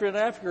foreign country in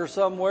Africa or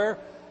somewhere.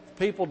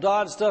 People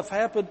died and stuff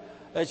happened.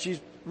 And she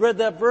read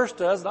that verse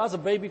to us, and I was a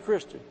baby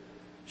Christian.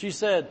 She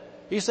said,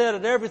 he said,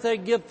 in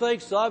everything give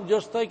thanks. So I'm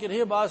just thanking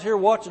him. I was here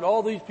watching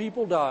all these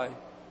people die.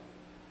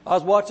 I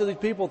was watching these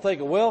people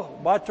thinking, well,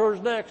 my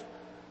turn's next.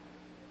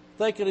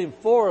 Thanking him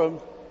for them,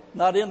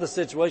 not in the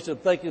situation,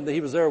 thinking that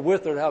he was there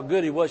with her and how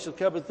good he was. She's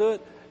coming through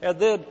it. And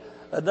then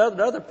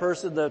another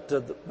person that,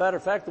 matter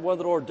of fact, the one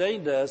that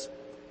ordained us,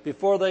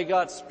 before they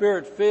got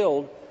spirit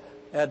filled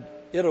and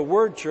in a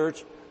word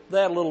church,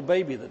 they had a little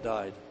baby that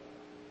died.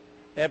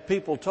 And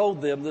people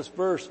told them this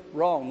verse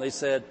wrong. They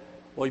said,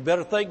 well, you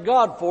better thank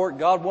God for it.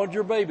 God wanted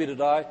your baby to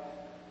die.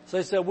 So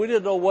they said, we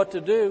didn't know what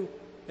to do,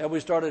 and we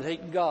started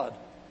hating God.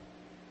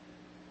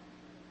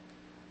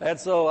 And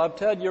so I'm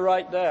telling you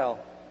right now,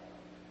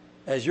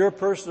 as you're a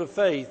person of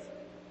faith,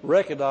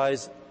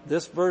 recognize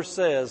this verse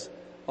says,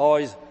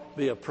 always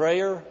be a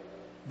prayer,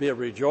 be a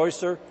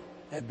rejoicer,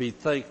 and be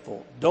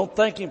thankful. Don't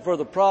thank him for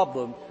the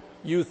problem.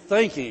 You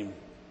thank him.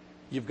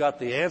 You've got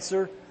the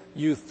answer.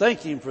 You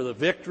thank him for the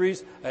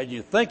victories, and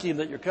you thank him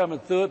that you're coming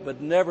through it,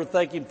 but never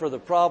thank him for the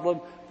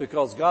problem,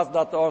 because God's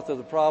not the author of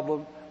the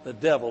problem. The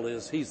devil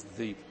is. He's the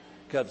thief.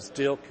 Come to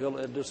steal, kill,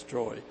 and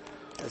destroy.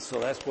 And so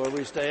that's where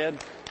we stand.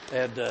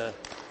 And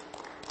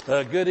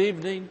good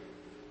evening,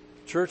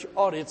 church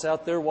audience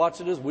out there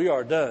watching us. We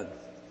are done.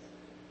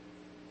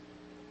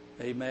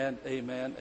 Amen, amen.